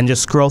 and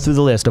just scroll through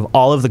the list of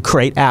all of the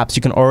great apps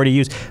you can already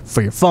use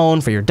for your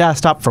phone, for your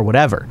desktop, for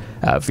whatever.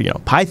 For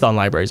Python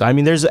libraries. I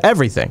mean, there's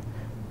everything.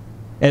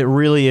 It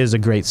really is a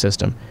great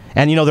system.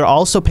 And they're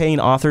also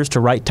paying authors to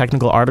write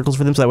technical articles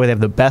for them, so that way they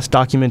have the best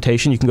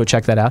documentation. You can go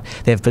check that out.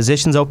 They have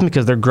positions open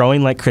because they're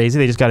growing like crazy.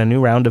 They just got a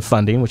new round of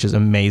funding, which is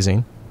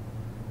amazing.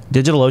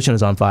 DigitalOcean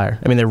is on fire.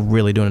 I mean, they're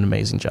really doing an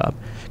amazing job.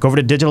 Go over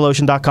to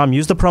DigitalOcean.com,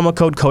 use the promo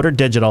code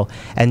CODERDIGITAL,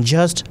 and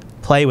just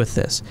play with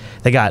this.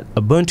 They got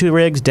Ubuntu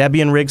rigs,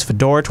 Debian rigs,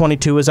 Fedora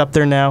 22 is up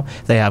there now.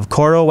 They have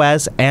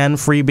CoreOS and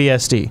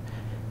FreeBSD.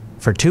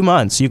 For 2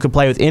 months, you could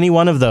play with any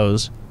one of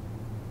those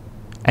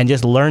and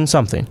just learn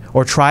something,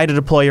 or try to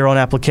deploy your own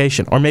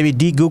application, or maybe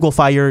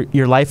de-Googlefy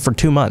your life for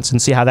 2 months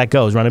and see how that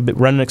goes. Run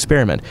an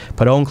experiment.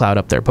 Put OwnCloud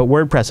up there. Put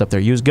WordPress up there.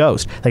 Use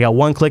Ghost. They got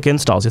one-click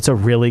installs. It's a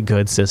really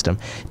good system.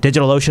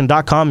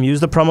 DigitalOcean.com. Use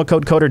the promo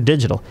code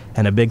CODERDIGITAL.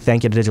 And a big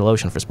thank you to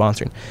DigitalOcean for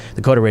sponsoring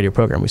the Coder Radio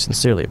program. We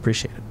sincerely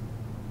appreciate it.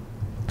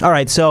 All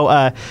right,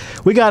 so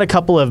we got a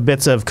couple of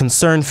bits of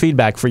concerned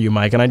feedback for you,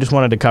 Mike, and I just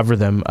wanted to cover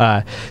them.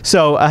 I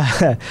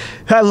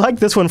like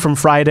this one from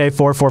Friday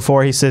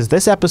 444. He says,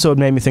 this episode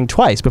made me think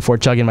twice before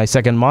chugging my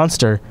second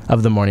monster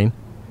of the morning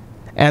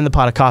and the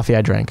pot of coffee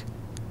I drank.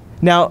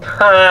 Now,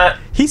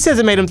 he says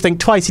it made him think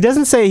twice. He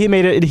doesn't say he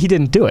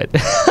didn't do it.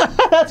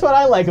 That's what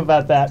I like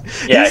about that.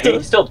 Yeah,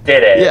 he still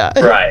did it. Yeah.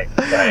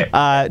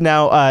 Right.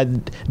 Now,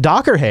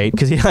 Docker hate,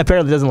 because he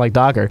apparently doesn't like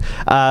Docker,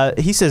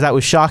 he says that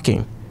was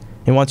shocking.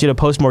 He wants you to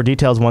post more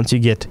details once you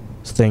get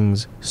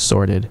things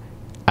sorted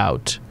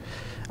out.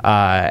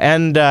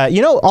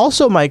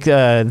 Also, Mike,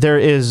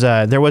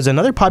 there was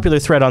another popular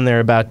thread on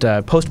there about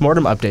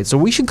post-mortem updates. So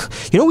we should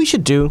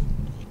do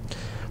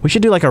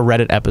like a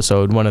Reddit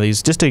episode, one of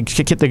these, just to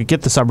get the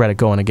subreddit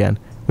going again.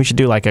 We should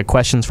do like a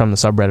questions from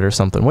the want or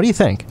something. What do you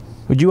think?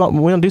 We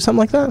want to do something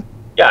like that?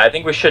 Yeah, I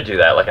think we should do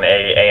that, like an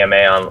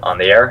AMA on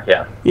the air.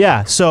 Yeah.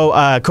 Yeah. So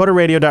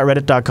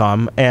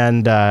coderradio.reddit.com,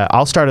 and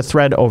I'll start a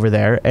thread over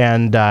there,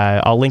 and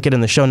I'll link it in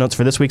the show notes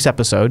for this week's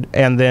episode,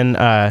 and then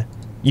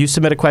you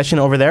submit a question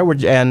over there,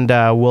 and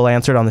we'll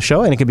answer it on the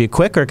show. And it could be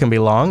quick, or it can be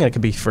long, and it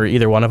could be for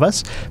either one of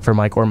us, for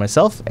Mike or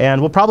myself.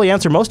 And we'll probably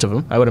answer most of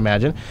them, I would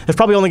imagine. There's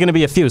probably only going to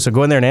be a few, so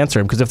go in there and answer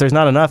them, because if there's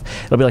not enough,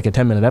 it'll be like a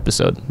 10-minute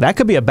episode. That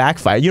could be a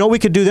backfire. You know what we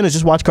could do then is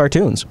just watch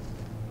cartoons.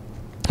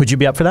 Would you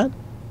be up for that?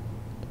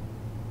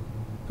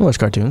 I watch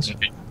cartoons.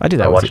 I do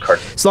that. I watch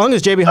cartoons. As long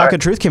as JB Hawk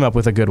and Truth came up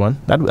with a good one,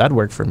 that'd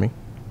work for me.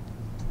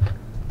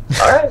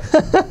 All right,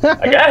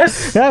 I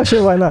guess. Yeah,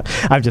 sure. Why not?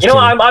 I'm just.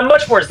 I'm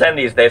much more zen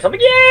these days. I'm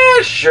like,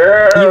 yeah,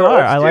 sure. You are.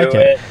 I like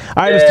it.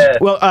 All right. Yeah.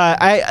 Well,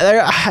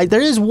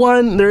 there is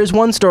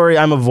one story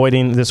I'm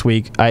avoiding this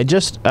week. I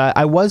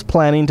was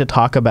planning to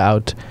talk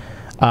about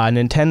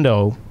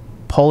Nintendo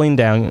pulling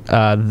down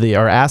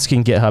or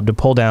asking GitHub to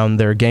pull down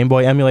their Game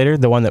Boy emulator,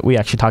 the one that we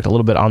actually talked a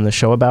little bit on the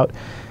show about.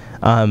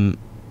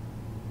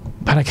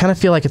 But I kind of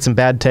feel like it's in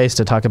bad taste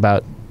to talk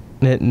about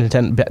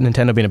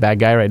Nintendo being a bad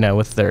guy right now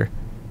with their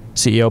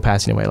CEO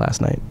passing away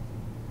last night.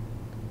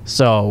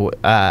 So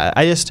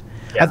I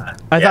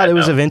thought it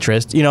was of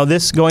interest. You know,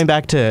 this going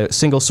back to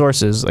single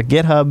sources, like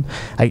GitHub,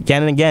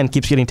 again and again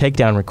keeps getting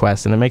takedown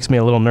requests, and it makes me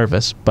a little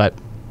nervous. But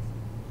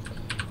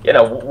you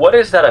know, what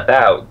is that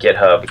about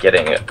GitHub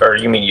getting it? Or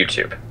you mean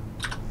YouTube?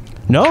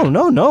 No.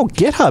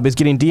 GitHub is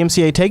getting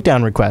DMCA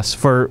takedown requests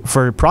for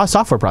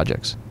software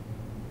projects.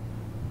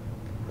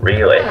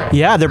 Really?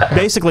 Yeah, they're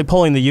basically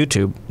pulling the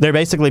YouTube. They're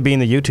basically being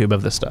the YouTube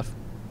of this stuff.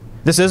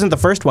 This isn't the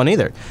first one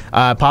either.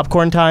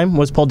 Popcorn Time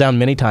was pulled down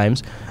many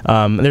times.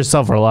 There's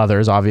several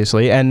others,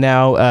 obviously. And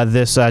now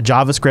this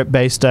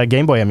JavaScript-based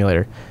Game Boy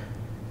emulator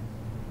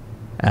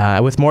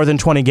with more than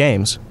 20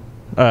 games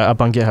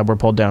up on GitHub were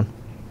pulled down.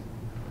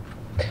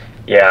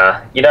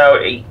 Yeah, you know,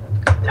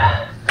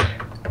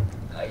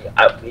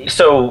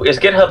 so is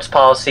GitHub's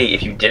policy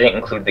if you didn't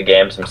include the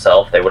games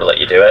themselves, they would have let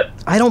you do it?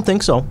 I don't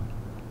think so.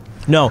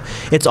 No,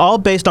 it's all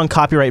based on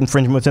copyright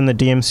infringement within the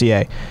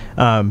DMCA.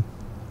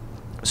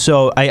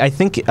 So I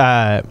think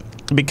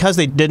because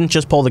they didn't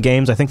just pull the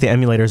games, I think the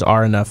emulators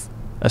are enough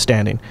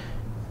standing.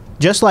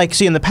 Just like,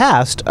 see, in the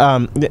past,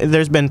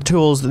 there's been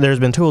tools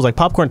like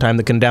Popcorn Time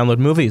that can download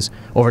movies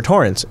over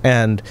torrents,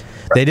 and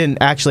they didn't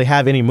actually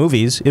have any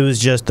movies. It was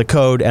just the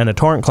code and a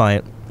torrent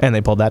client, and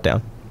they pulled that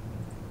down.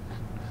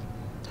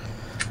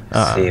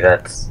 See,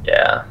 that's,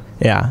 yeah.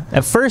 Yeah.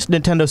 At first,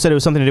 Nintendo said it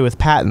was something to do with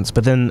patents,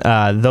 but then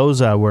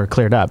those were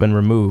cleared up and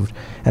removed,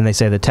 and they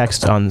say the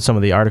text on some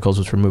of the articles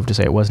was removed to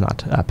say it was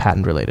not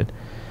patent-related.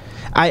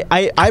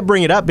 I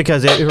bring it up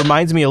because it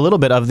reminds me a little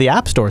bit of the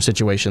App Store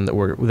situation that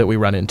we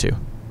run into,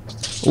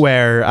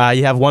 where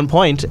you have one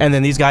point, and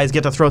then these guys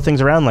get to throw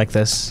things around like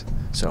this.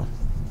 So,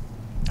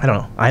 I don't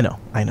know. I know.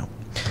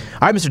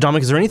 All right, Mr.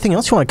 Dominic, is there anything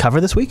else you want to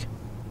cover this week?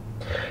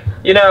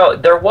 You know,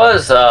 there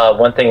was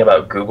one thing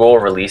about Google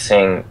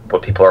releasing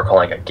what people are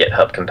calling a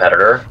GitHub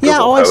competitor.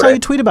 Yeah, I saw you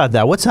tweet about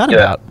that. What's that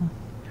about?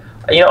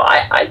 You know,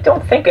 I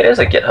don't think it is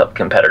a GitHub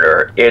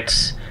competitor.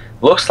 It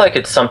looks like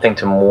it's something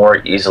to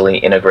more easily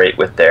integrate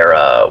with their,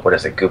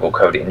 Google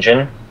Code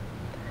Engine,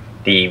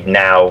 the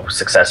now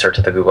successor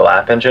to the Google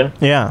App Engine.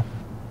 Yeah.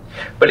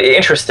 But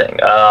interesting.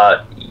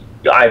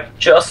 I've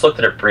just looked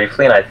at it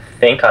briefly, and I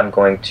think I'm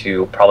going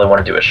to probably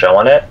want to do a show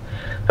on it.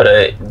 But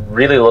it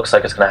really looks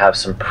like it's going to have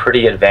some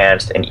pretty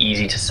advanced and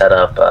easy to set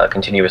up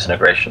continuous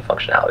integration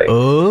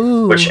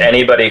functionality, which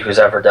anybody who's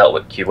ever dealt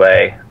with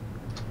QA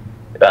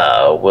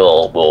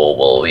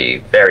will be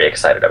very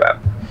excited about.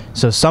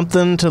 So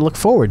something to look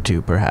forward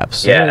to,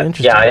 perhaps. Yeah,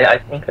 I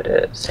think it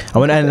is.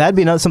 Oh, and that'd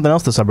be something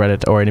else the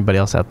subreddit or anybody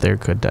else out there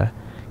could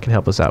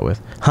help us out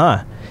with.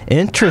 Huh?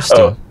 Interesting.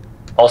 Oh,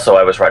 also,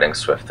 I was writing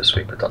Swift this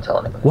week, but don't tell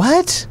anybody.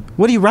 What?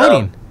 What are you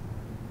writing?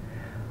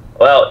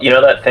 Well, you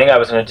know that thing I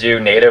was going to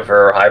do native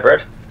or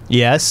hybrid?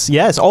 Yes.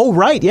 Oh,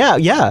 right.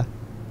 Yeah.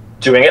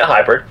 Doing it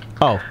hybrid.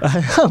 Oh,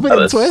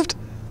 in Swift?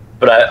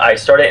 But I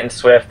started in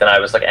Swift, and I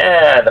was like,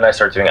 then I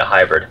started doing it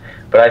hybrid.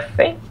 But I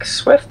think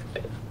Swift,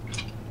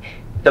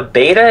 the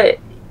beta,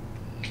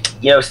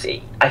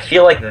 I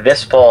feel like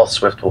this fall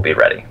Swift will be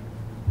ready.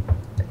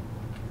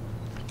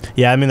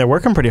 Yeah, I mean, they're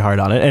working pretty hard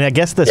on it. And I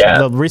guess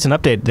the recent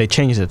update, they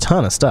changed a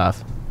ton of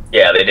stuff.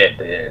 Yeah, they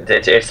did.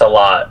 It's a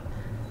lot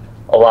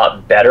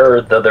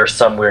better, though there's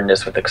some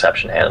weirdness with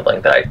exception handling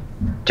that I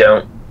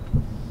don't.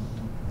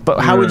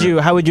 But how would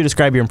you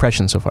describe your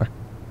impression so far?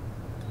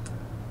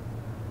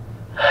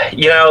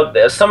 You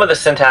know, some of the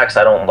syntax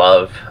I don't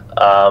love.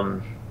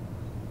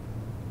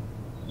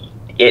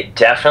 It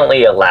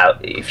definitely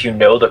if you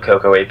know the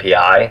Cocoa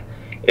API,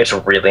 it's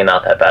really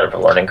not that bad of a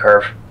learning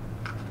curve.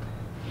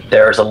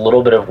 There's a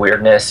little bit of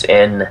weirdness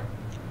in,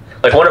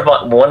 like,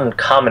 one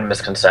common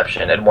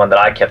misconception, and one that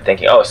I kept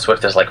thinking,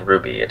 Swift is like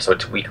Ruby, so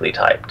it's weakly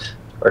typed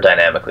or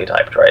dynamically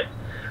typed, right?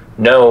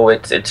 No,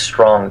 it's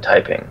strong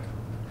typing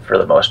for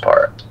the most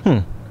part.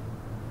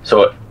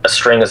 So a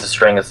string is a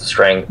string is a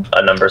string,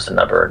 a number is a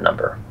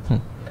number.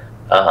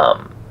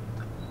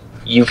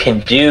 You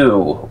can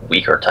do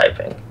weaker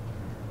typing.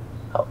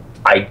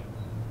 I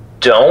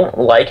don't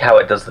like how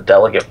it does the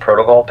delegate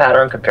protocol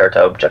pattern compared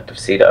to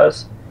Objective-C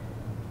does.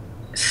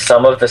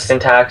 Some of the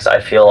syntax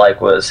I feel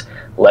like was,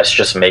 let's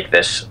just make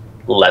this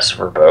less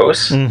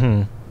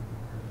verbose.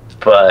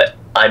 But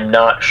I'm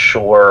not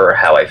sure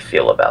how I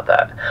feel about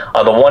that.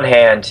 On the one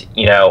hand,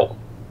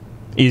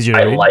 easier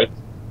to read.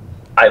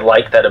 I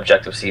like that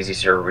Objective-C is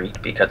easier to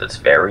read because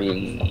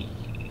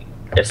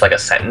it's like a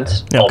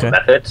sentence, all the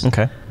methods.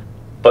 Okay.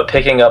 But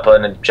picking up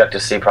an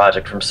Objective-C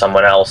project from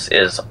someone else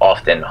is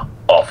often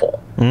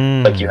awful.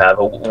 Like you have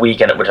a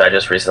weekend, which I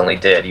just recently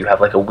did, you have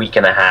like a week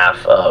and a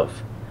half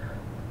of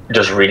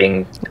just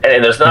reading,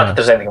 and there's not that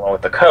there's anything wrong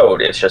with the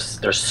code, it's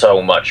just there's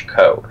so much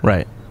code.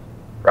 Right,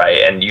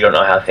 and you don't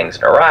know how things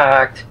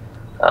interact.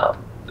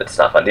 It's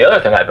not fun. The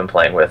other thing I've been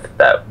playing with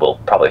that will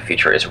probably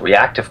feature is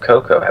reactive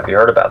Cocoa. Have you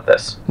heard about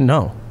this?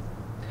 No.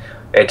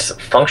 It's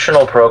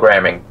functional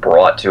programming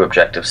brought to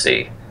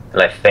Objective-C,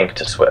 and I think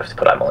to Swift,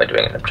 but I'm only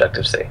doing it in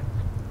Objective-C.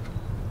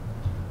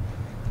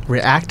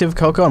 Reactive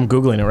Cocoa? I'm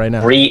Googling it right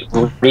now.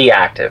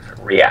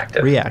 Reactive.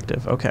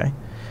 Reactive, okay.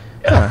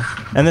 Yeah.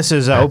 Huh. And this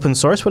is open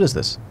source? What is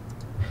this?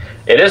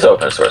 It is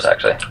open source,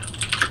 actually.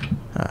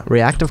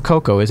 Reactive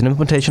Cocoa is an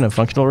implementation of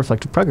functional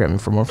reflective programming.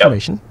 For more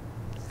information.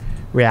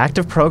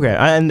 Reactive program.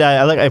 And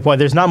I like, boy,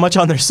 there's not much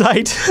on their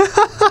site.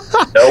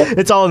 Nope.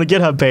 It's all on the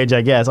GitHub page,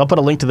 I guess. I'll put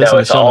a link to this in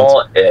the show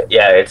notes.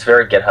 It's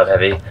very GitHub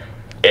heavy.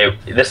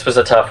 This was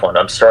a tough one.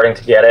 I'm starting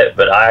to get it,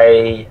 but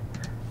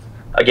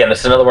again,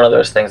 this is another one of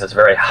those things that's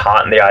very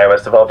hot in the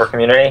iOS developer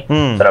community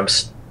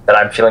that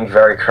I'm feeling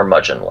very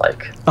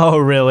curmudgeon-like. Oh,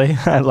 really?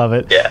 I love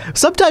it. Yeah.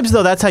 Sometimes,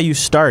 though, that's how you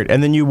start,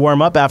 and then you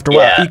warm up after a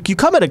while. Yeah. You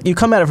come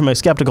at it from a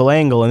skeptical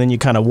angle, and then you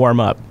kind of warm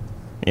up.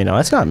 You know,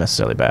 that's not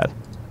necessarily bad.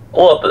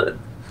 Well,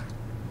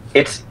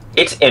 it's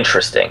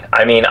interesting.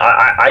 I mean,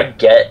 I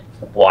get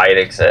why it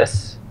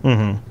exists.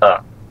 Mm-hmm.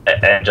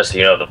 And just so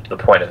you know, the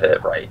point of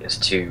it, right, is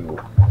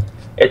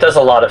it does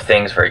a lot of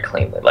things very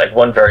cleanly. Like,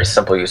 one very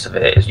simple use of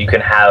it is you can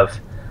have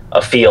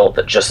a field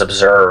that just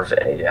observe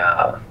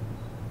a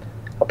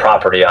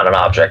property on an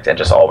object and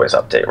just always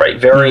update, right?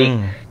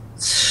 Very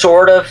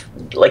sort of,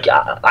 like,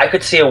 I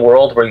could see a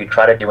world where you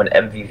try to do an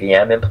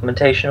MVVM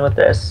implementation with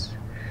this.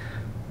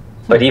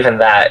 But even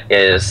that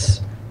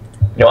is,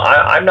 you know,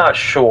 I'm not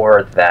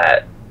sure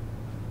that,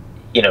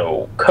 you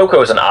know,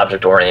 Cocoa is an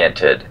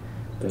object-oriented,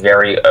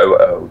 very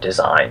OO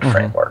design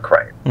framework,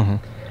 right? Mm-hmm.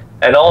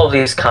 And all of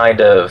these kind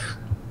of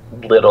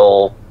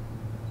little,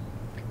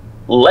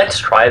 let's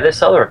try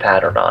this other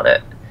pattern on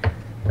it.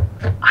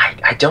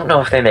 I don't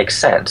know if they make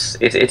sense.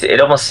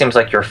 It almost seems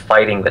like you're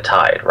fighting the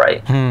tide,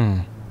 right?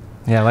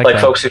 Yeah, like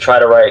folks who try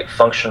to write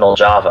functional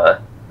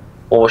Java.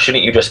 Well,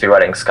 shouldn't you just be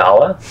writing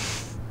Scala?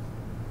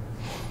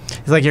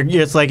 It's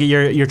like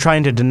you're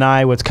trying to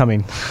deny what's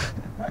coming.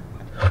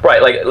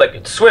 Right,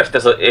 like Swift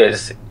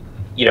is,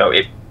 you know,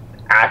 it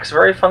acts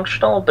very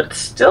functional, but it's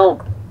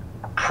still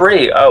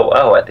pretty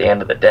OO at the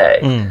end of the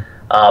day.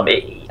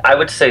 I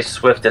would say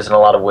Swift is in a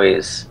lot of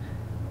ways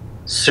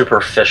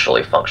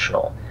superficially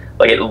functional.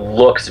 Like, it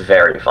looks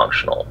very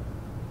functional,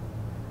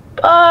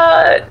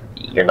 but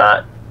you're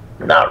not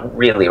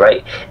really,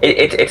 right?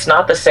 It's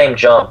not the same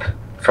jump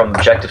from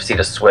Objective-C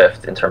to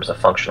Swift in terms of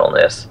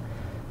functionalness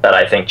that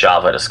I think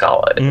Java to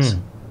Scala is.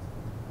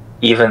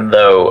 Even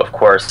though, of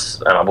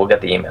course, we'll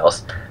get the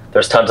emails,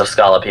 there's tons of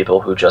Scala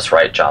people who just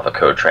write Java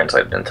code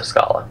translated into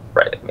Scala,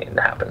 right? I mean, it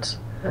happens.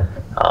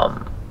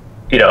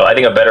 You know, I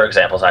think a better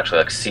example is actually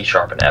like C#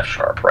 and F#,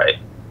 right?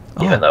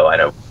 Even though I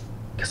know,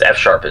 because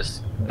F#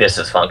 is, this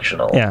is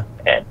functional,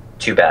 and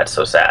too bad,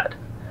 so sad.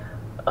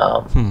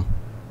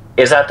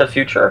 Is that the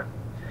future?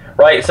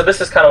 Right, so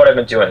this is kind of what I've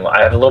been doing.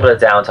 I have a little bit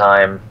of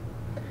downtime,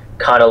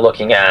 kind of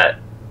looking at,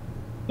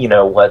 you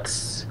know,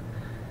 what's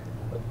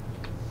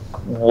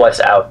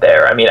out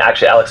there. I mean,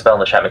 actually, Alex Bell in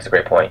the chat makes a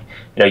great point.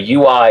 You know,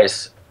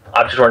 UIs,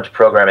 object-oriented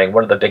programming,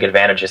 one of the big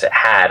advantages it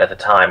had at the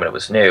time when it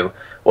was new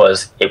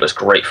was it was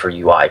great for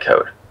UI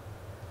code.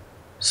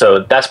 So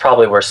that's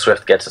probably where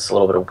Swift gets its a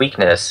little bit of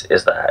weakness,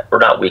 is that, or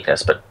not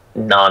weakness, but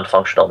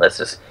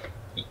non-functionalness, is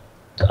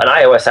an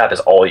iOS app is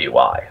all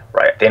UI,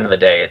 right? At the end of the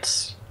day,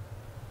 it's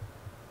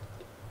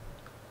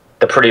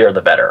the prettier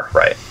the better,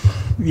 right?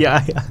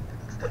 Yeah.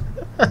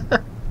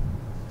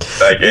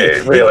 Like,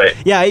 really.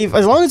 Yeah,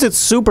 as long as it's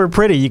super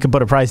pretty, you can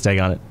put a price tag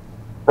on it.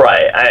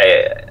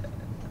 Right.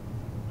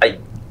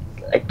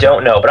 I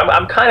don't know, but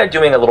I'm kind of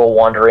doing a little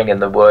wandering in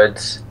the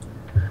woods,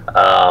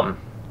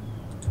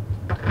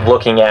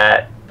 looking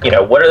at, you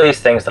know, what are these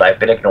things that I've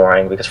been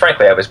ignoring because,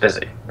 frankly, I was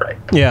busy, right?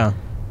 Yeah.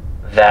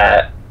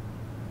 That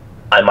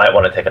I might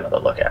want to take another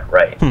look at,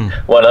 right?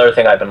 One other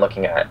thing I've been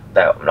looking at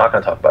that I'm not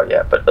going to talk about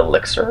yet, but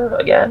Elixir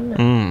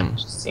again,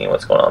 just seeing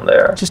what's going on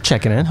there. Just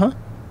checking in, huh?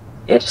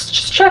 Yeah,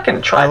 just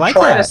checking. I like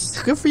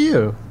that. Good for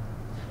you.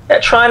 Yeah,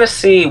 trying to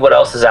see what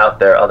else is out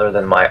there other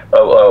than my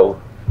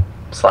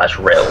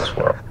OO/Rails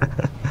world.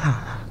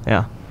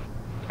 Yeah.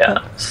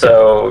 Yeah.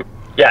 So,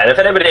 yeah, and if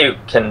anybody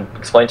can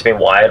explain to me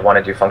why I'd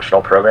want to do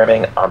functional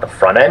programming on the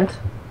front end,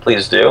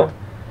 please do,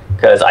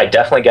 because I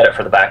definitely get it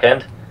for the back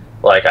end.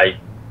 Like,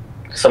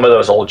 some of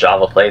those old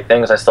Java Play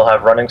things I still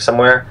have running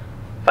somewhere.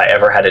 If I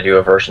ever had to do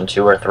a version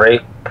 2 or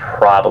 3,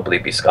 probably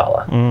be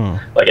Scala.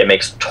 Like, it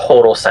makes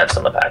total sense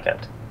on the back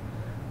end.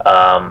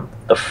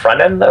 The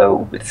front end,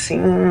 though, it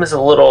seems a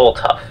little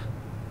tough.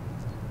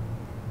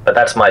 But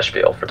that's my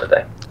spiel for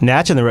today.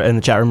 Natch in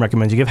the chat room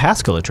recommends you give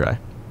Haskell a try.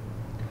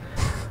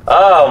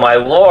 Oh, my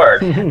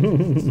lord. He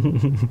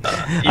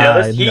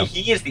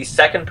is the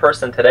second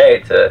person today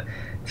to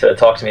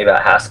talk to me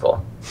about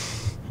Haskell.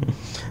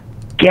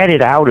 Get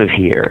it out of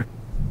here.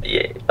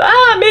 Yeah.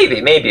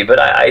 Maybe, but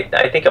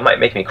I think it might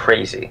make me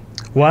crazy.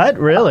 What?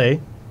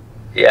 Really?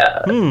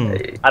 Yeah.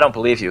 I don't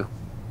believe you.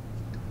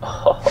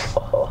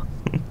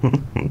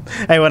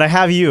 Hey, when I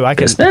have you, I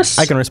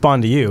can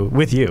respond to you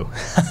with you.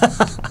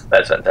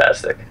 That's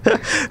fantastic.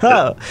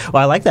 Oh, well,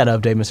 I like that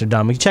update, Mr.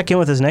 Dom. We can check in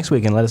with us next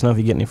week and let us know if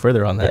you get any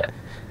further on that.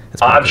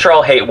 I'm sure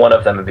I'll hate one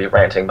of them and be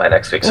ranting by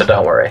next week, so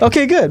don't worry.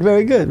 Okay, good.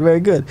 Very good. Very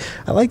good.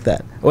 I like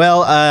that.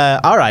 Well,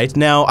 all right.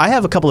 Now, I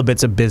have a couple of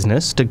bits of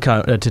business to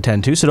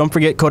tend to, so don't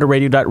forget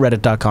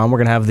coderradio.reddit.com. We're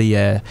going to have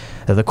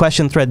the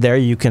question thread there.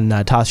 You can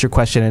toss your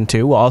question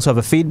into. We'll also have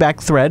a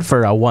feedback thread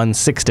for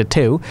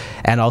 1-6-2,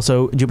 and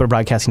also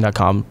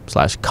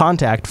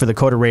jupiterbroadcasting.com/contact for the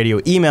Coder Radio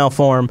email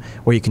form,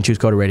 where you can choose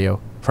Coder Radio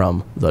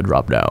from the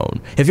drop-down.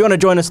 If you want to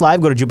join us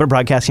live, go to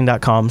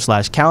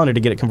jupiterbroadcasting.com/calendar to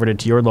get it converted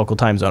to your local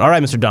time zone. All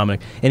right, Mr.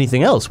 Dominic,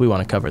 anything else we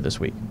want to cover this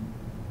week?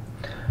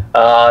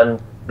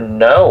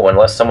 No,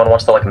 unless someone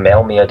wants to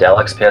mail me a Dell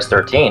XPS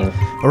 13.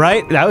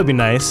 Right? That would be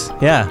nice.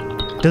 Yeah.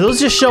 Do those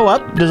just show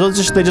up?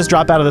 They just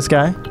drop out of the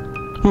sky?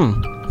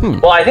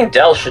 Well, I think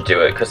Dell should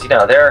do it because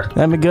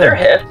that'd be good. They're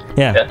hit.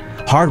 Yeah.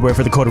 Hardware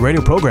for the Coder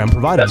Radio program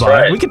provided That's by.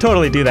 right. We could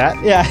totally do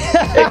that. Yeah.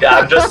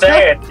 I'm just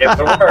saying, it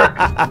would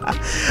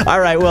work. All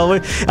right. Well,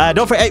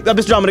 don't forget,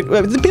 Mr. Dominic.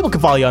 People can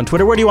follow you on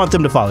Twitter. Where do you want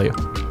them to follow you?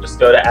 Just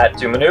go to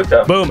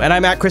 @Dumanuka. Boom. And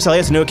I'm at Chris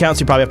Elliott. New accounts.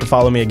 You probably have to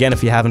follow me again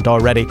if you haven't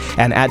already.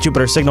 And at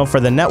Jupiter Signal for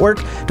the network.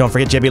 Don't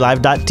forget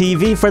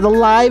jblive.tv for the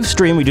live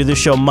stream. We do this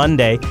show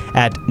Monday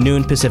at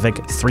noon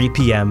Pacific, 3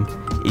 p.m.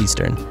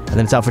 Eastern. And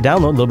then it's out for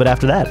download a little bit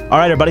after that. All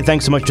right, everybody.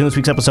 Thanks so much for this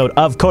week's episode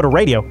of Coder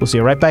Radio. We'll see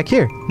you right back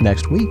here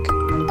next week.